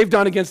offense that they've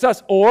done against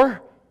us.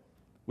 Or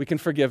we can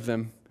forgive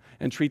them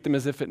and treat them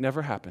as if it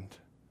never happened.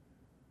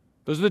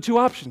 Those are the two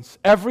options.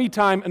 Every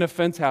time an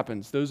offense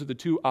happens, those are the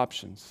two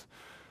options.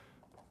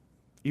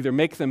 Either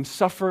make them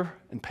suffer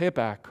and pay it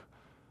back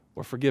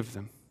or forgive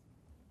them.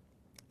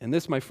 And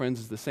this, my friends,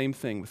 is the same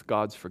thing with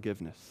God's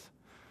forgiveness.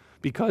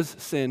 Because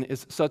sin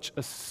is such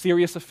a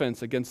serious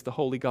offense against the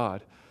holy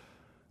God,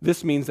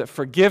 this means that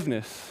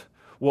forgiveness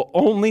will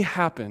only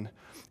happen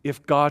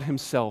if God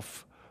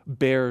himself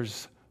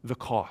bears the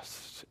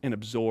cost and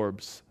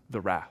absorbs the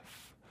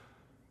wrath.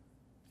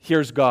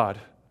 Here's God,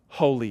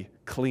 holy,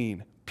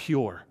 clean,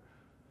 pure.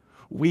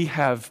 We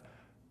have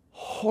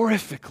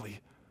horrifically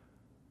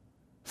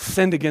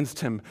sinned against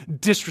him,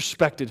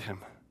 disrespected him,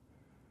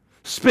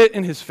 spit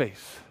in his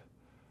face.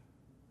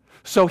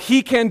 So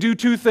he can do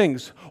two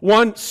things.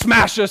 One,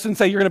 smash us and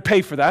say, you're going to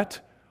pay for that.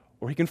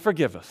 Or he can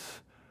forgive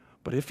us.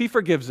 But if he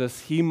forgives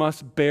us, he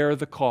must bear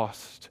the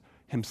cost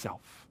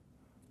himself.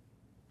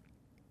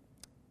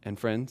 And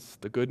friends,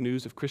 the good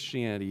news of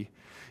Christianity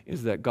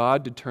is that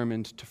God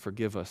determined to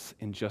forgive us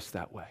in just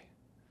that way.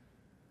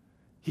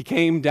 He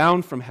came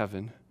down from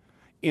heaven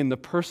in the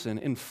person,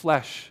 in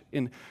flesh,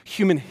 in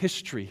human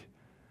history.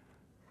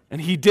 And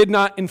he did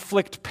not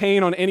inflict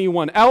pain on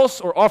anyone else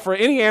or offer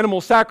any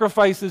animal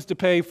sacrifices to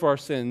pay for our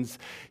sins.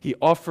 He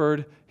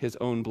offered his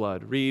own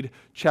blood. Read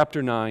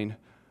chapter 9,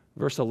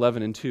 verse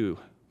 11 and 2.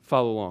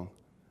 Follow along.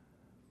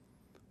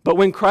 But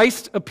when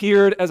Christ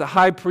appeared as a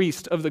high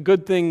priest of the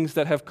good things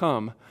that have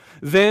come,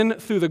 then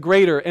through the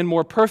greater and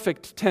more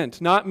perfect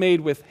tent, not made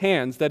with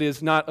hands, that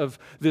is, not of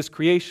this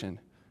creation,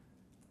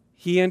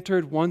 he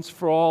entered once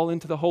for all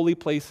into the holy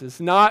places,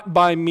 not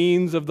by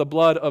means of the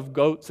blood of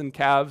goats and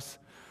calves,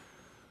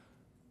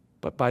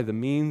 but by the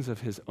means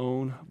of his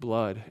own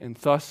blood, and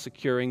thus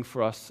securing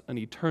for us an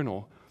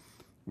eternal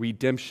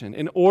redemption.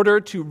 In order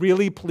to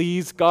really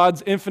please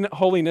God's infinite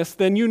holiness,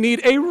 then you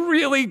need a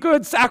really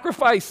good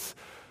sacrifice.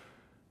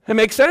 It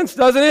makes sense,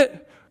 doesn't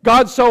it?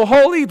 God's so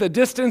holy, the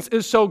distance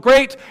is so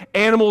great,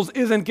 animals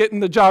isn't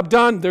getting the job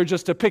done, they're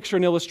just a picture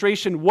and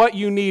illustration. What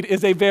you need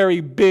is a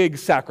very big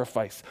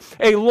sacrifice,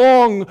 a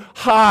long,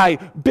 high,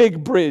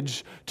 big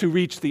bridge to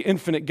reach the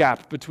infinite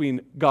gap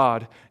between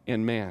God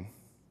and man.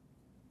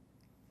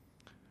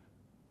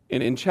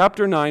 And in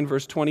chapter 9,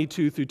 verse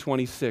 22 through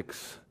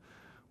 26,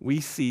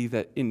 we see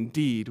that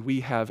indeed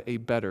we have a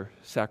better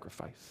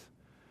sacrifice.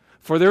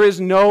 For there is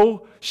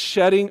no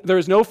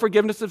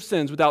forgiveness of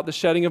sins without the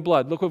shedding of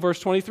blood. Look what verse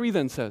 23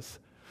 then says.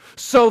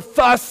 So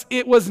thus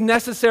it was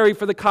necessary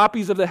for the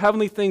copies of the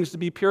heavenly things to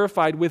be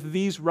purified with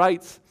these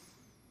rites,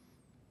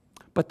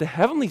 but the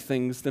heavenly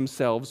things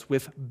themselves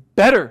with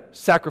better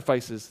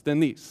sacrifices than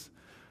these.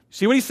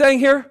 See what he's saying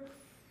here?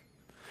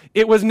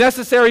 It was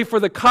necessary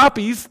for the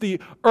copies, the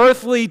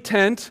earthly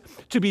tent,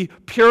 to be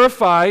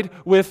purified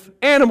with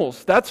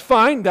animals. That's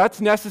fine.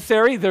 That's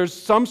necessary. There's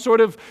some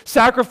sort of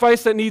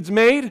sacrifice that needs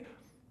made,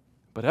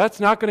 but that's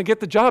not going to get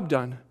the job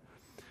done.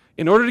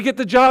 In order to get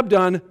the job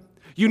done,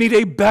 you need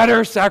a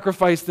better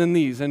sacrifice than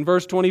these. And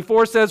verse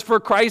 24 says, for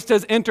Christ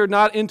has entered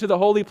not into the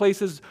holy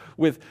places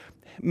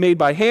made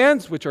by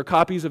hands, which are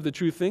copies of the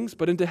true things,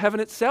 but into heaven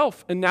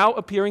itself, and now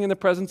appearing in the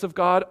presence of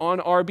God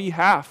on our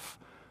behalf.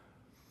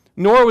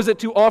 Nor was it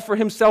to offer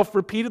himself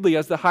repeatedly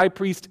as the high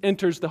priest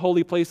enters the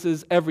holy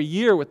places every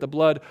year with the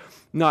blood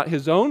not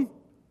his own,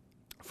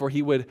 for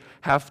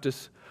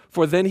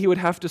then he would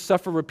have to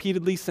suffer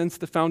repeatedly since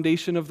the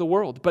foundation of the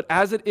world. But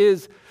as it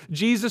is,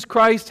 Jesus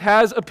Christ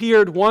has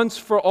appeared once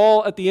for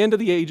all at the end of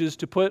the ages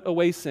to put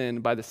away sin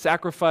by the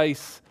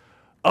sacrifice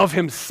of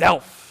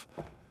himself.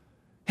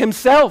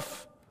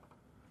 Himself.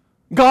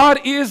 God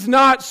is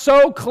not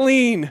so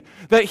clean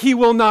that he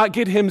will not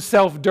get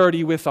himself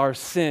dirty with our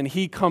sin.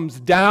 He comes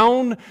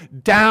down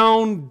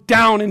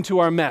into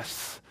our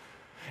mess.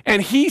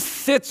 And he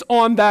sits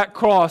on that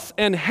cross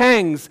and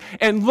hangs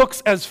and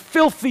looks as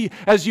filthy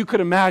as you could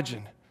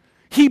imagine.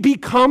 He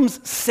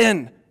becomes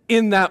sin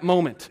in that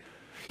moment.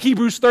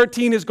 Hebrews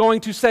 13 is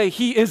going to say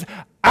he is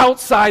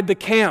outside the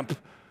camp,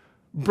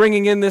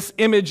 bringing in this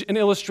image and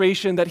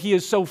illustration that he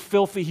is so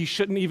filthy he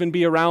shouldn't even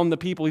be around the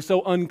people. He's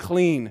so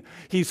unclean.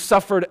 He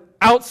suffered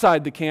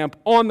outside the camp,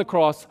 on the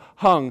cross,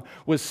 hung,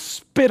 was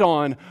spit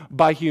on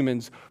by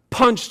humans,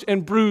 punched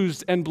and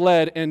bruised and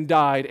bled and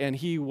died, and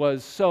he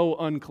was so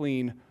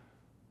unclean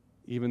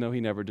even though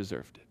he never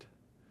deserved it.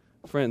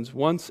 Friends,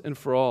 once and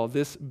for all,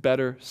 this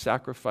better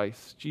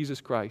sacrifice,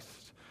 Jesus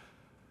Christ,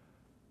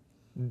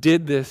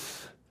 did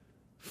this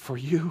for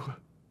you.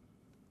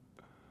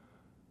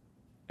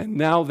 And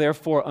now,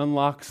 therefore,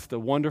 unlocks the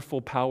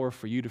wonderful power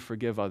for you to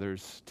forgive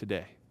others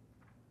today.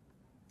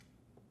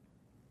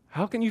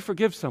 How can you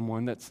forgive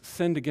someone that's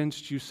sinned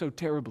against you so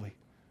terribly?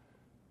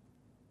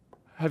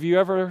 Have you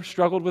ever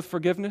struggled with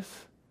forgiveness?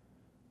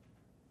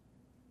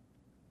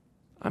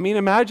 I mean,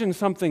 imagine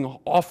something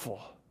awful.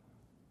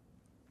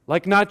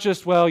 Like not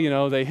just,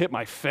 they hit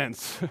my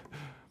fence.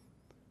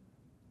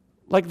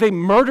 Like they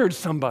murdered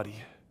somebody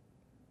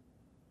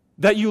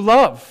that you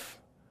love.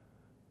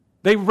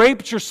 They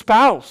raped your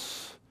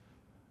spouse.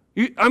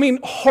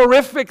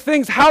 Horrific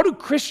things. How do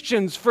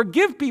Christians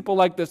forgive people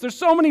like this? There's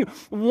so many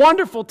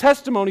wonderful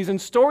testimonies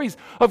and stories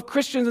of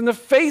Christians in the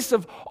face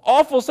of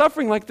awful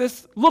suffering like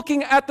this,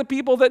 looking at the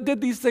people that did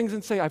these things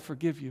and say, I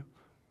forgive you.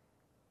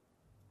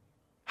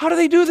 How do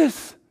they do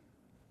this?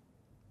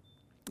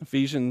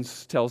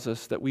 Ephesians tells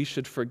us that we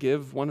should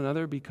forgive one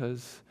another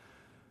because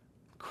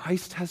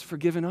Christ has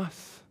forgiven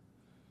us.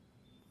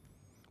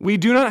 We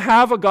do not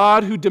have a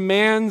God who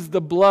demands the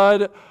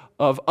blood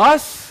of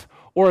us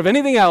or of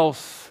anything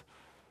else.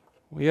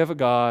 We have a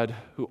God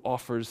who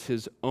offers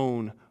his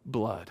own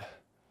blood.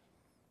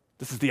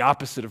 This is the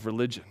opposite of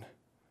religion.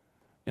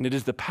 And it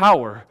is the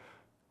power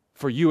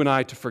for you and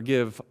I to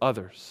forgive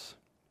others.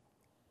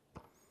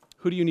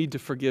 Who do you need to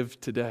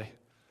forgive today?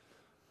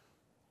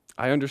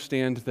 I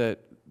understand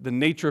that the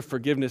nature of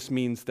forgiveness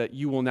means that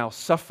you will now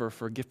suffer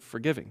for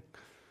forgiving.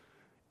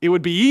 It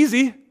would be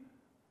easy,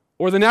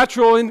 or the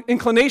natural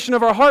inclination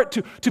of our heart,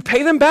 to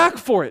pay them back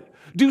for it.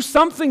 Do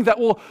something that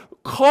will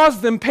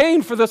cause them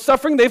pain for the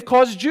suffering they've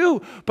caused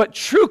you. But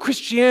true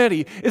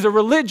Christianity is a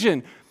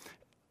religion,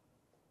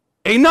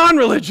 a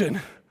non-religion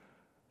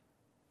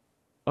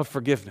of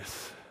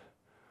forgiveness,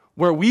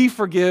 where we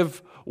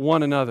forgive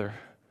one another.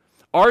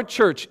 Our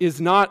church is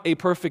not a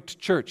perfect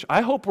church.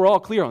 I hope we're all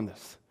clear on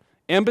this.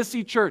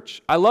 Embassy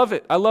Church, I love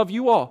it. I love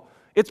you all.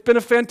 It's been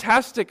a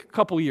fantastic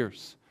couple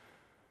years.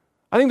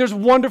 I think there's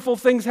wonderful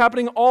things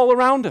happening all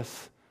around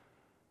us.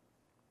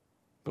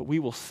 But we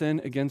will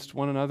sin against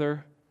one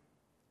another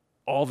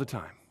all the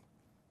time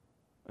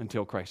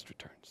until Christ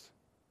returns.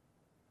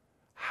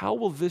 How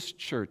will this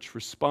church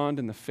respond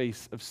in the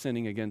face of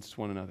sinning against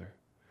one another?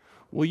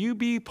 Will you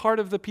be part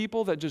of the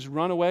people that just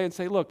run away and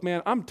say, look,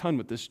 man, I'm done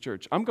with this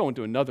church. I'm going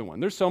to another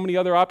one. There's so many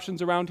other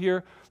options around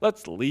here.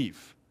 Let's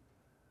leave.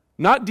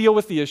 Not deal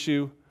with the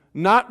issue,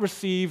 not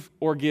receive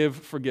or give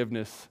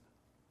forgiveness.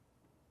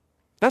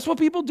 That's what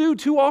people do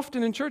too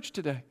often in church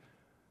today.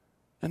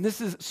 And this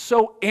is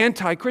so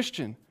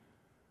anti-Christian.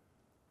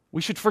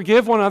 We should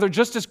forgive one another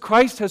just as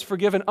Christ has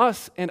forgiven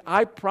us. And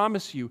I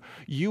promise you,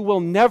 you will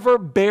never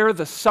bear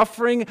the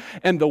suffering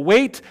and the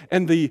weight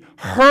and the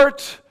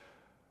hurt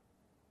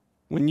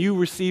when you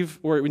receive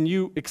or when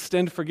you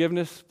extend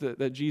forgiveness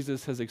that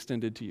Jesus has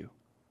extended to you.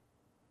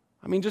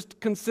 I mean,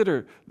 just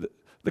consider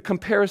the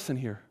comparison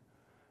here.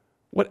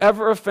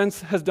 Whatever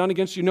offense has done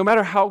against you, no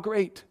matter how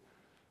great,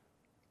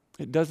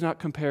 it does not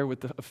compare with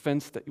the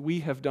offense that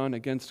we have done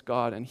against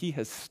God, and He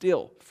has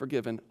still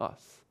forgiven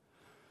us.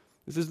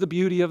 This is the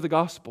beauty of the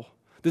gospel.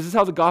 This is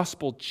how the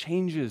gospel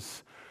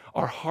changes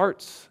our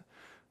hearts,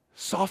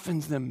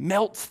 softens them,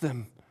 melts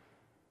them.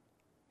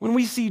 When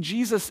we see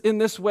Jesus in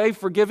this way,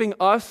 forgiving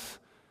us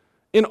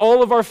in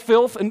all of our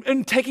filth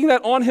and taking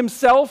that on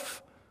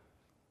Himself,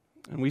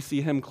 and we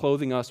see Him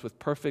clothing us with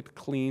perfect,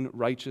 clean,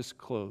 righteous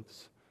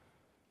clothes,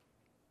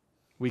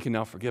 we can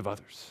now forgive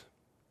others.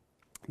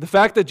 The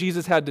fact that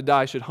Jesus had to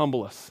die should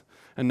humble us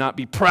and not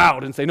be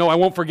proud and say, no, I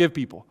won't forgive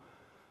people.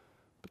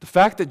 But the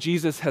fact that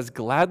Jesus has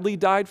gladly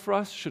died for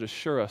us should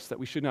assure us that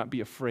we should not be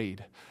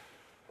afraid.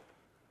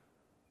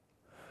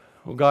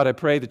 Oh God, I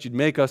pray that you'd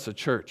make us a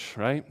church,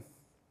 right?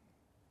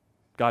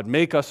 God,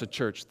 make us a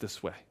church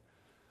this way.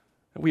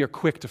 That we are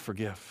quick to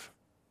forgive.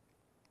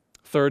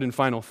 Third and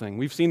final thing.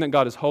 We've seen that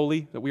God is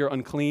holy, that we are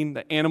unclean,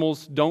 that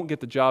animals don't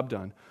get the job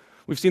done.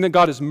 We've seen that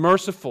God is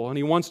merciful and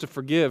He wants to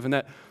forgive,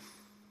 and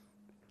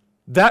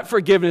that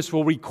forgiveness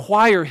will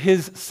require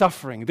His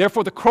suffering.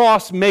 Therefore, the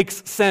cross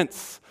makes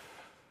sense.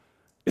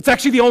 It's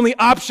actually the only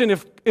option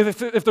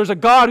if there's a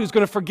God who's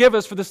going to forgive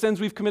us for the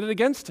sins we've committed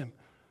against Him.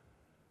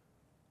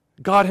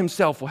 God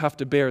Himself will have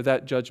to bear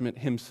that judgment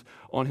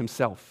on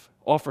Himself,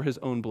 offer His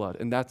own blood,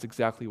 and that's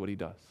exactly what He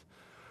does.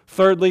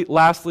 Thirdly,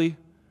 lastly,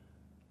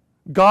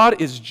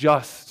 God is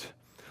just.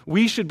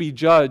 We should be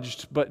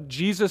judged, but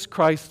Jesus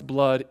Christ's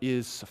blood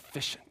is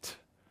sufficient.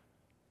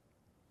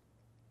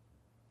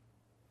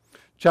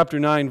 Chapter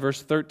 9,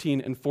 verse 13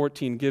 and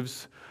 14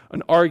 gives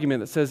an argument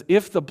that says,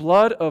 if the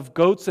blood of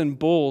goats and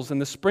bulls and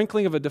the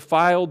sprinkling of a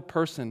defiled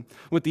person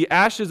with the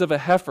ashes of a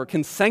heifer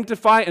can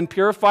sanctify and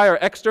purify our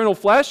external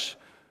flesh,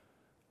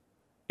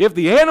 if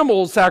the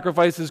animal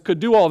sacrifices could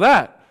do all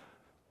that,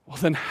 well,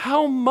 then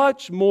how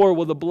much more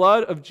will the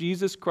blood of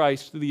Jesus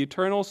Christ through the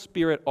eternal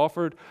Spirit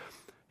offered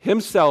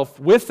Himself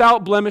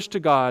without blemish to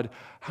God,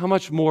 how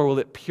much more will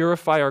it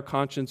purify our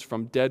conscience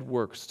from dead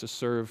works to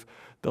serve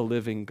the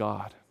living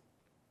God?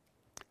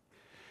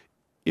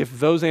 If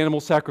those animal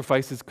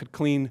sacrifices could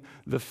clean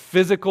the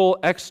physical,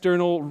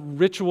 external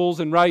rituals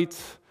and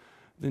rites,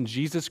 then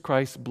Jesus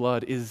Christ's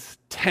blood is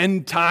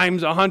 10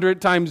 times, 100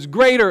 times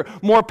greater,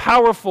 more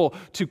powerful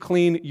to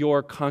clean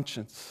your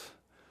conscience.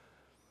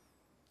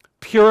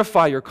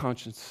 Purify your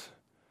conscience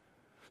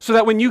so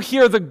that when you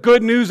hear the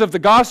good news of the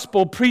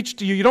gospel preached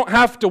to you, you don't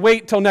have to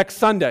wait till next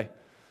Sunday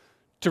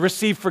to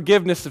receive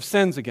forgiveness of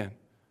sins again.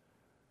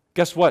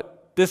 Guess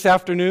what? This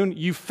afternoon,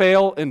 you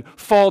fail and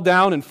fall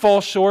down and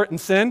fall short and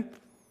sin.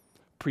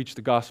 Preach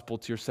the gospel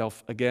to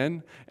yourself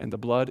again, and the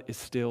blood is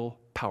still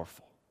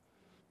powerful.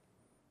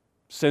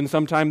 Sin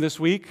sometime this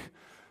week,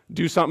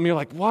 do something, you're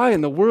like, why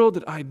in the world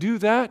did I do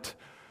that?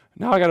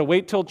 Now I got to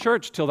wait till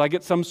church, till I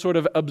get some sort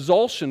of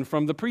absolution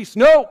from the priest.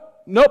 Nope,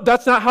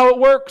 that's not how it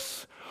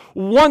works.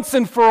 Once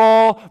and for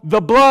all,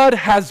 the blood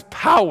has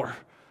power.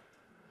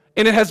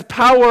 And it has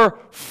power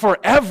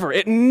forever.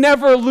 It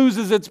never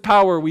loses its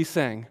power, we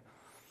sang.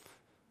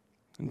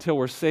 Until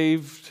we're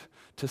saved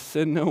to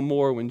sin no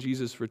more when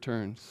Jesus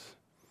returns.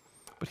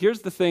 But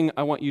here's the thing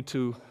I want you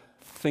to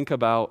think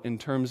about in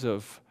terms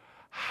of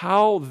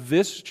how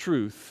this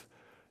truth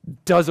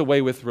does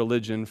away with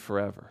religion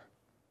forever.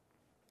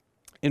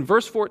 In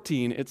verse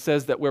 14, it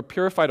says that we're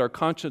purified our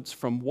conscience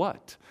from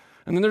what?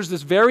 And then there's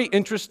this very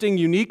interesting,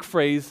 unique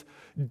phrase,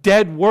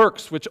 dead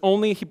works, which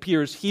only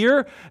appears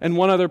here and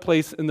one other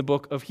place in the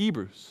book of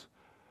Hebrews.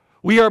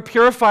 We are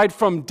purified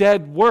from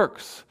dead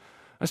works.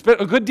 I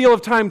spent a good deal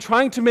of time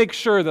trying to make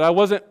sure that I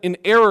wasn't in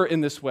error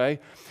in this way.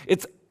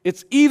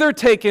 It's either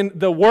taken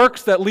the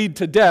works that lead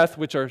to death,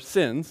 which are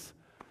sins,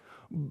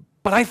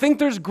 but I think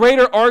there's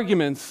greater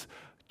arguments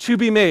to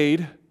be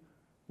made,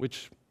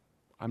 which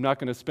I'm not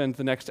going to spend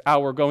the next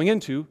hour going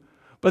into,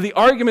 but the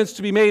arguments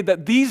to be made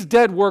that these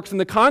dead works, in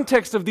the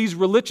context of these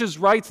religious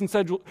rites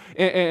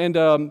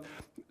and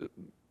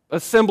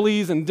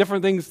assemblies and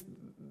different things,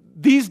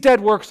 these dead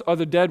works are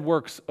the dead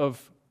works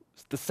of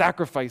the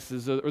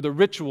sacrifices or the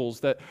rituals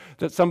that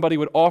somebody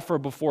would offer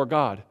before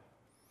God.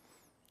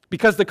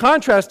 Because the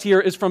contrast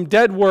here is from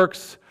dead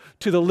works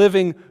to the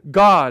living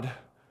God.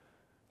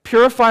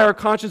 Purify our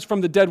conscience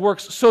from the dead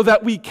works so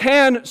that we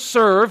can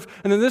serve.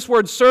 And then this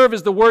word serve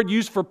is the word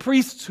used for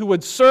priests who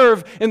would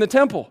serve in the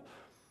temple.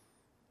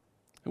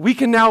 We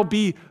can now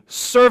be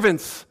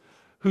servants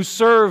who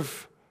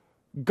serve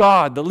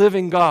God, the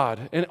living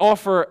God, and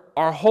offer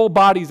our whole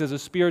bodies as a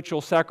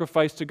spiritual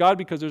sacrifice to God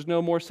because there's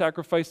no more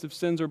sacrifice of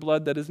sins or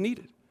blood that is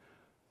needed.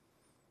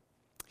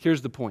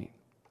 Here's the point.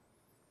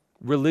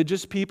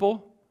 Religious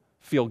people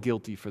feel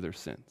guilty for their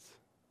sins.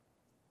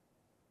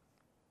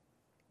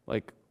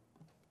 Like,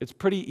 it's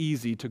pretty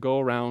easy to go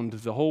around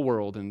the whole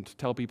world and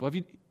tell people,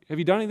 have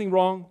you done anything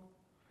wrong?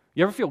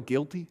 You ever feel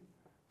guilty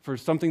for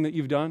something that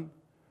you've done?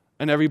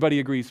 And everybody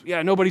agrees,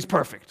 yeah, nobody's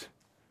perfect.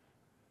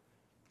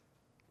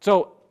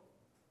 So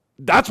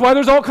that's why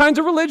there's all kinds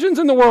of religions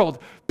in the world,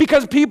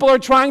 because people are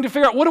trying to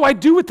figure out, what do I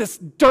do with this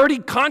dirty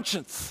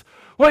conscience?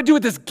 What do I do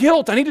with this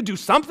guilt? I need to do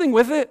something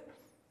with it.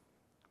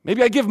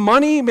 Maybe I give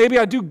money, maybe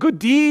I do good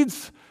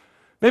deeds,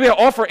 maybe I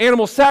offer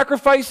animal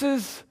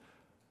sacrifices.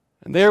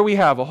 And there we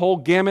have a whole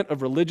gamut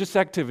of religious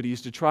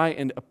activities to try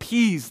and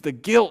appease the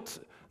guilt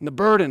and the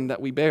burden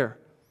that we bear.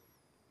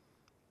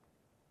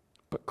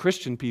 But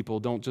Christian people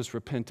don't just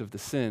repent of the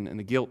sin and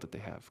the guilt that they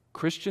have.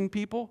 Christian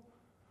people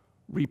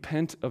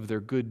repent of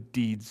their good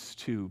deeds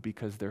too,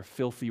 because they're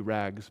filthy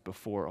rags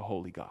before a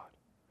holy God.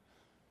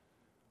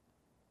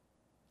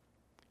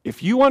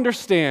 If you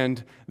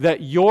understand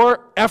that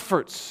your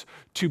efforts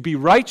to be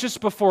righteous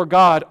before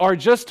God are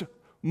just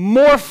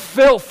more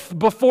filth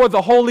before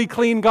the holy,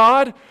 clean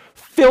God,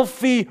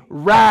 filthy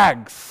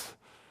rags,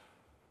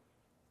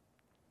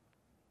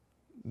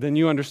 then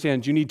you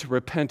understand you need to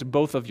repent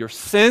both of your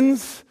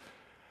sins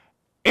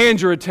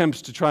and your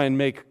attempts to try and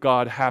make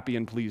God happy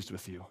and pleased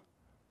with you.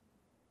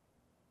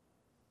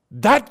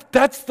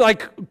 That's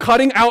like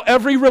cutting out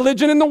every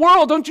religion in the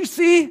world, don't you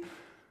see?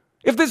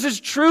 If this is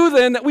true,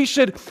 then, that we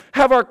should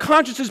have our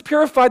consciences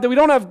purified, that we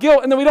don't have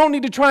guilt, and that we don't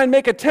need to try and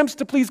make attempts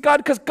to please God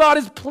because God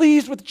is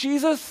pleased with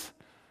Jesus,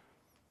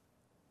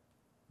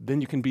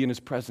 then you can be in His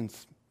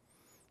presence.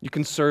 You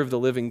can serve the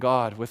living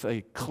God with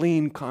a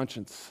clean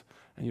conscience,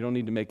 and you don't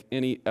need to make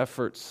any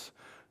efforts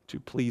to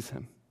please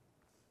Him.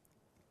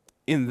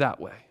 In that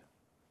way.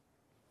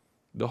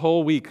 The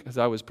whole week as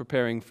I was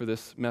preparing for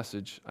this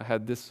message, I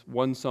had this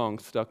one song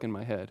stuck in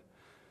my head.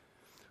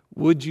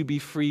 Would you be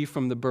free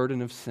from the burden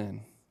of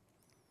sin?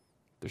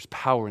 There's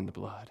power in the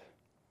blood.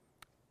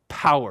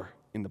 Power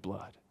in the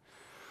blood.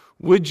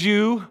 Would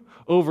you,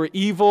 over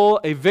evil,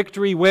 a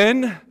victory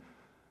win?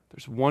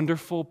 There's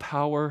wonderful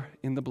power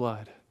in the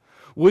blood.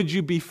 Would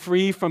you be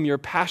free from your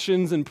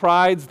passions and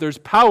prides? There's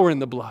power in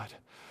the blood.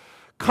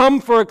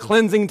 Come for a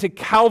cleansing to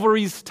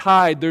Calvary's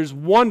tide. There's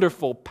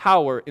wonderful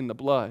power in the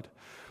blood.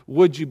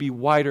 Would you be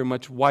whiter,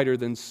 much whiter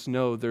than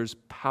snow? There's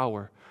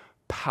power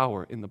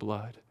in the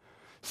blood.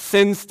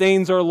 Sin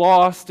stains are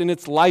lost in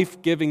its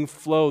life-giving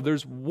flow.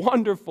 There's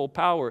wonderful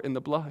power in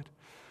the blood.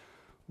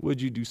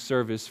 Would you do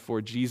service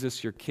for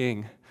Jesus your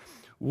King?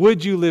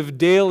 Would you live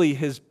daily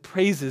His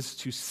praises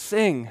to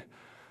sing?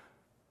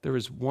 There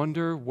is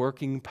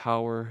wonder-working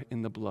power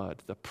in the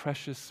blood, the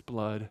precious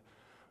blood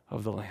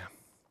of the Lamb.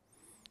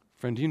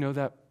 Friend, do you know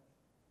that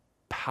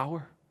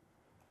power?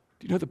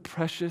 Do you know the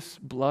precious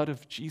blood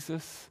of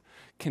Jesus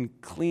can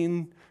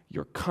clean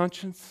your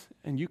conscience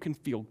and you can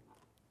feel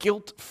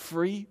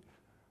guilt-free?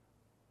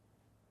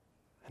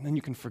 And then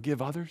you can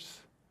forgive others,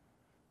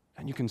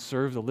 and you can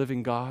serve the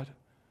living God,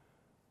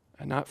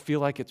 and not feel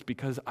like it's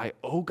because I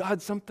owe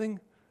God something,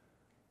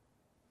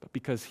 but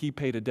because He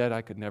paid a debt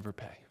I could never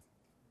pay.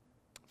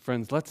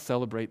 Friends, let's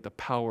celebrate the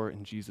power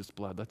in Jesus'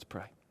 blood. Let's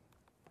pray.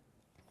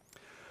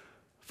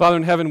 Father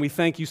in heaven, we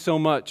thank You so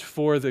much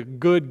for the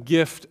good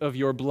gift of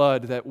Your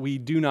blood that we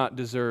do not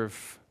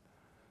deserve.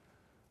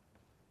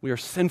 We are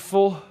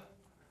sinful,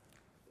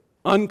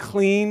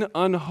 unclean,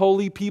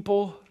 unholy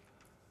people.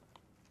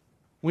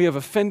 We have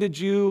offended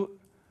You,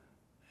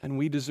 and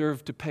we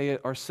deserve to pay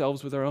it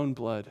ourselves with our own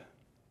blood.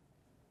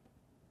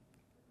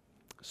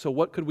 So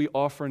what could we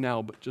offer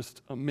now but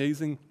just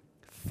amazing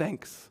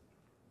thanks?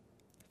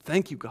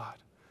 Thank You, God.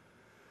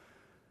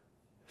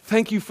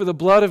 Thank You for the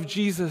blood of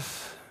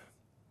Jesus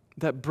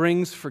that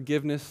brings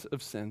forgiveness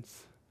of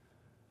sins.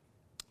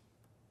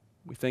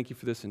 We thank You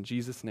for this in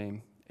Jesus'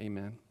 name.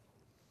 Amen.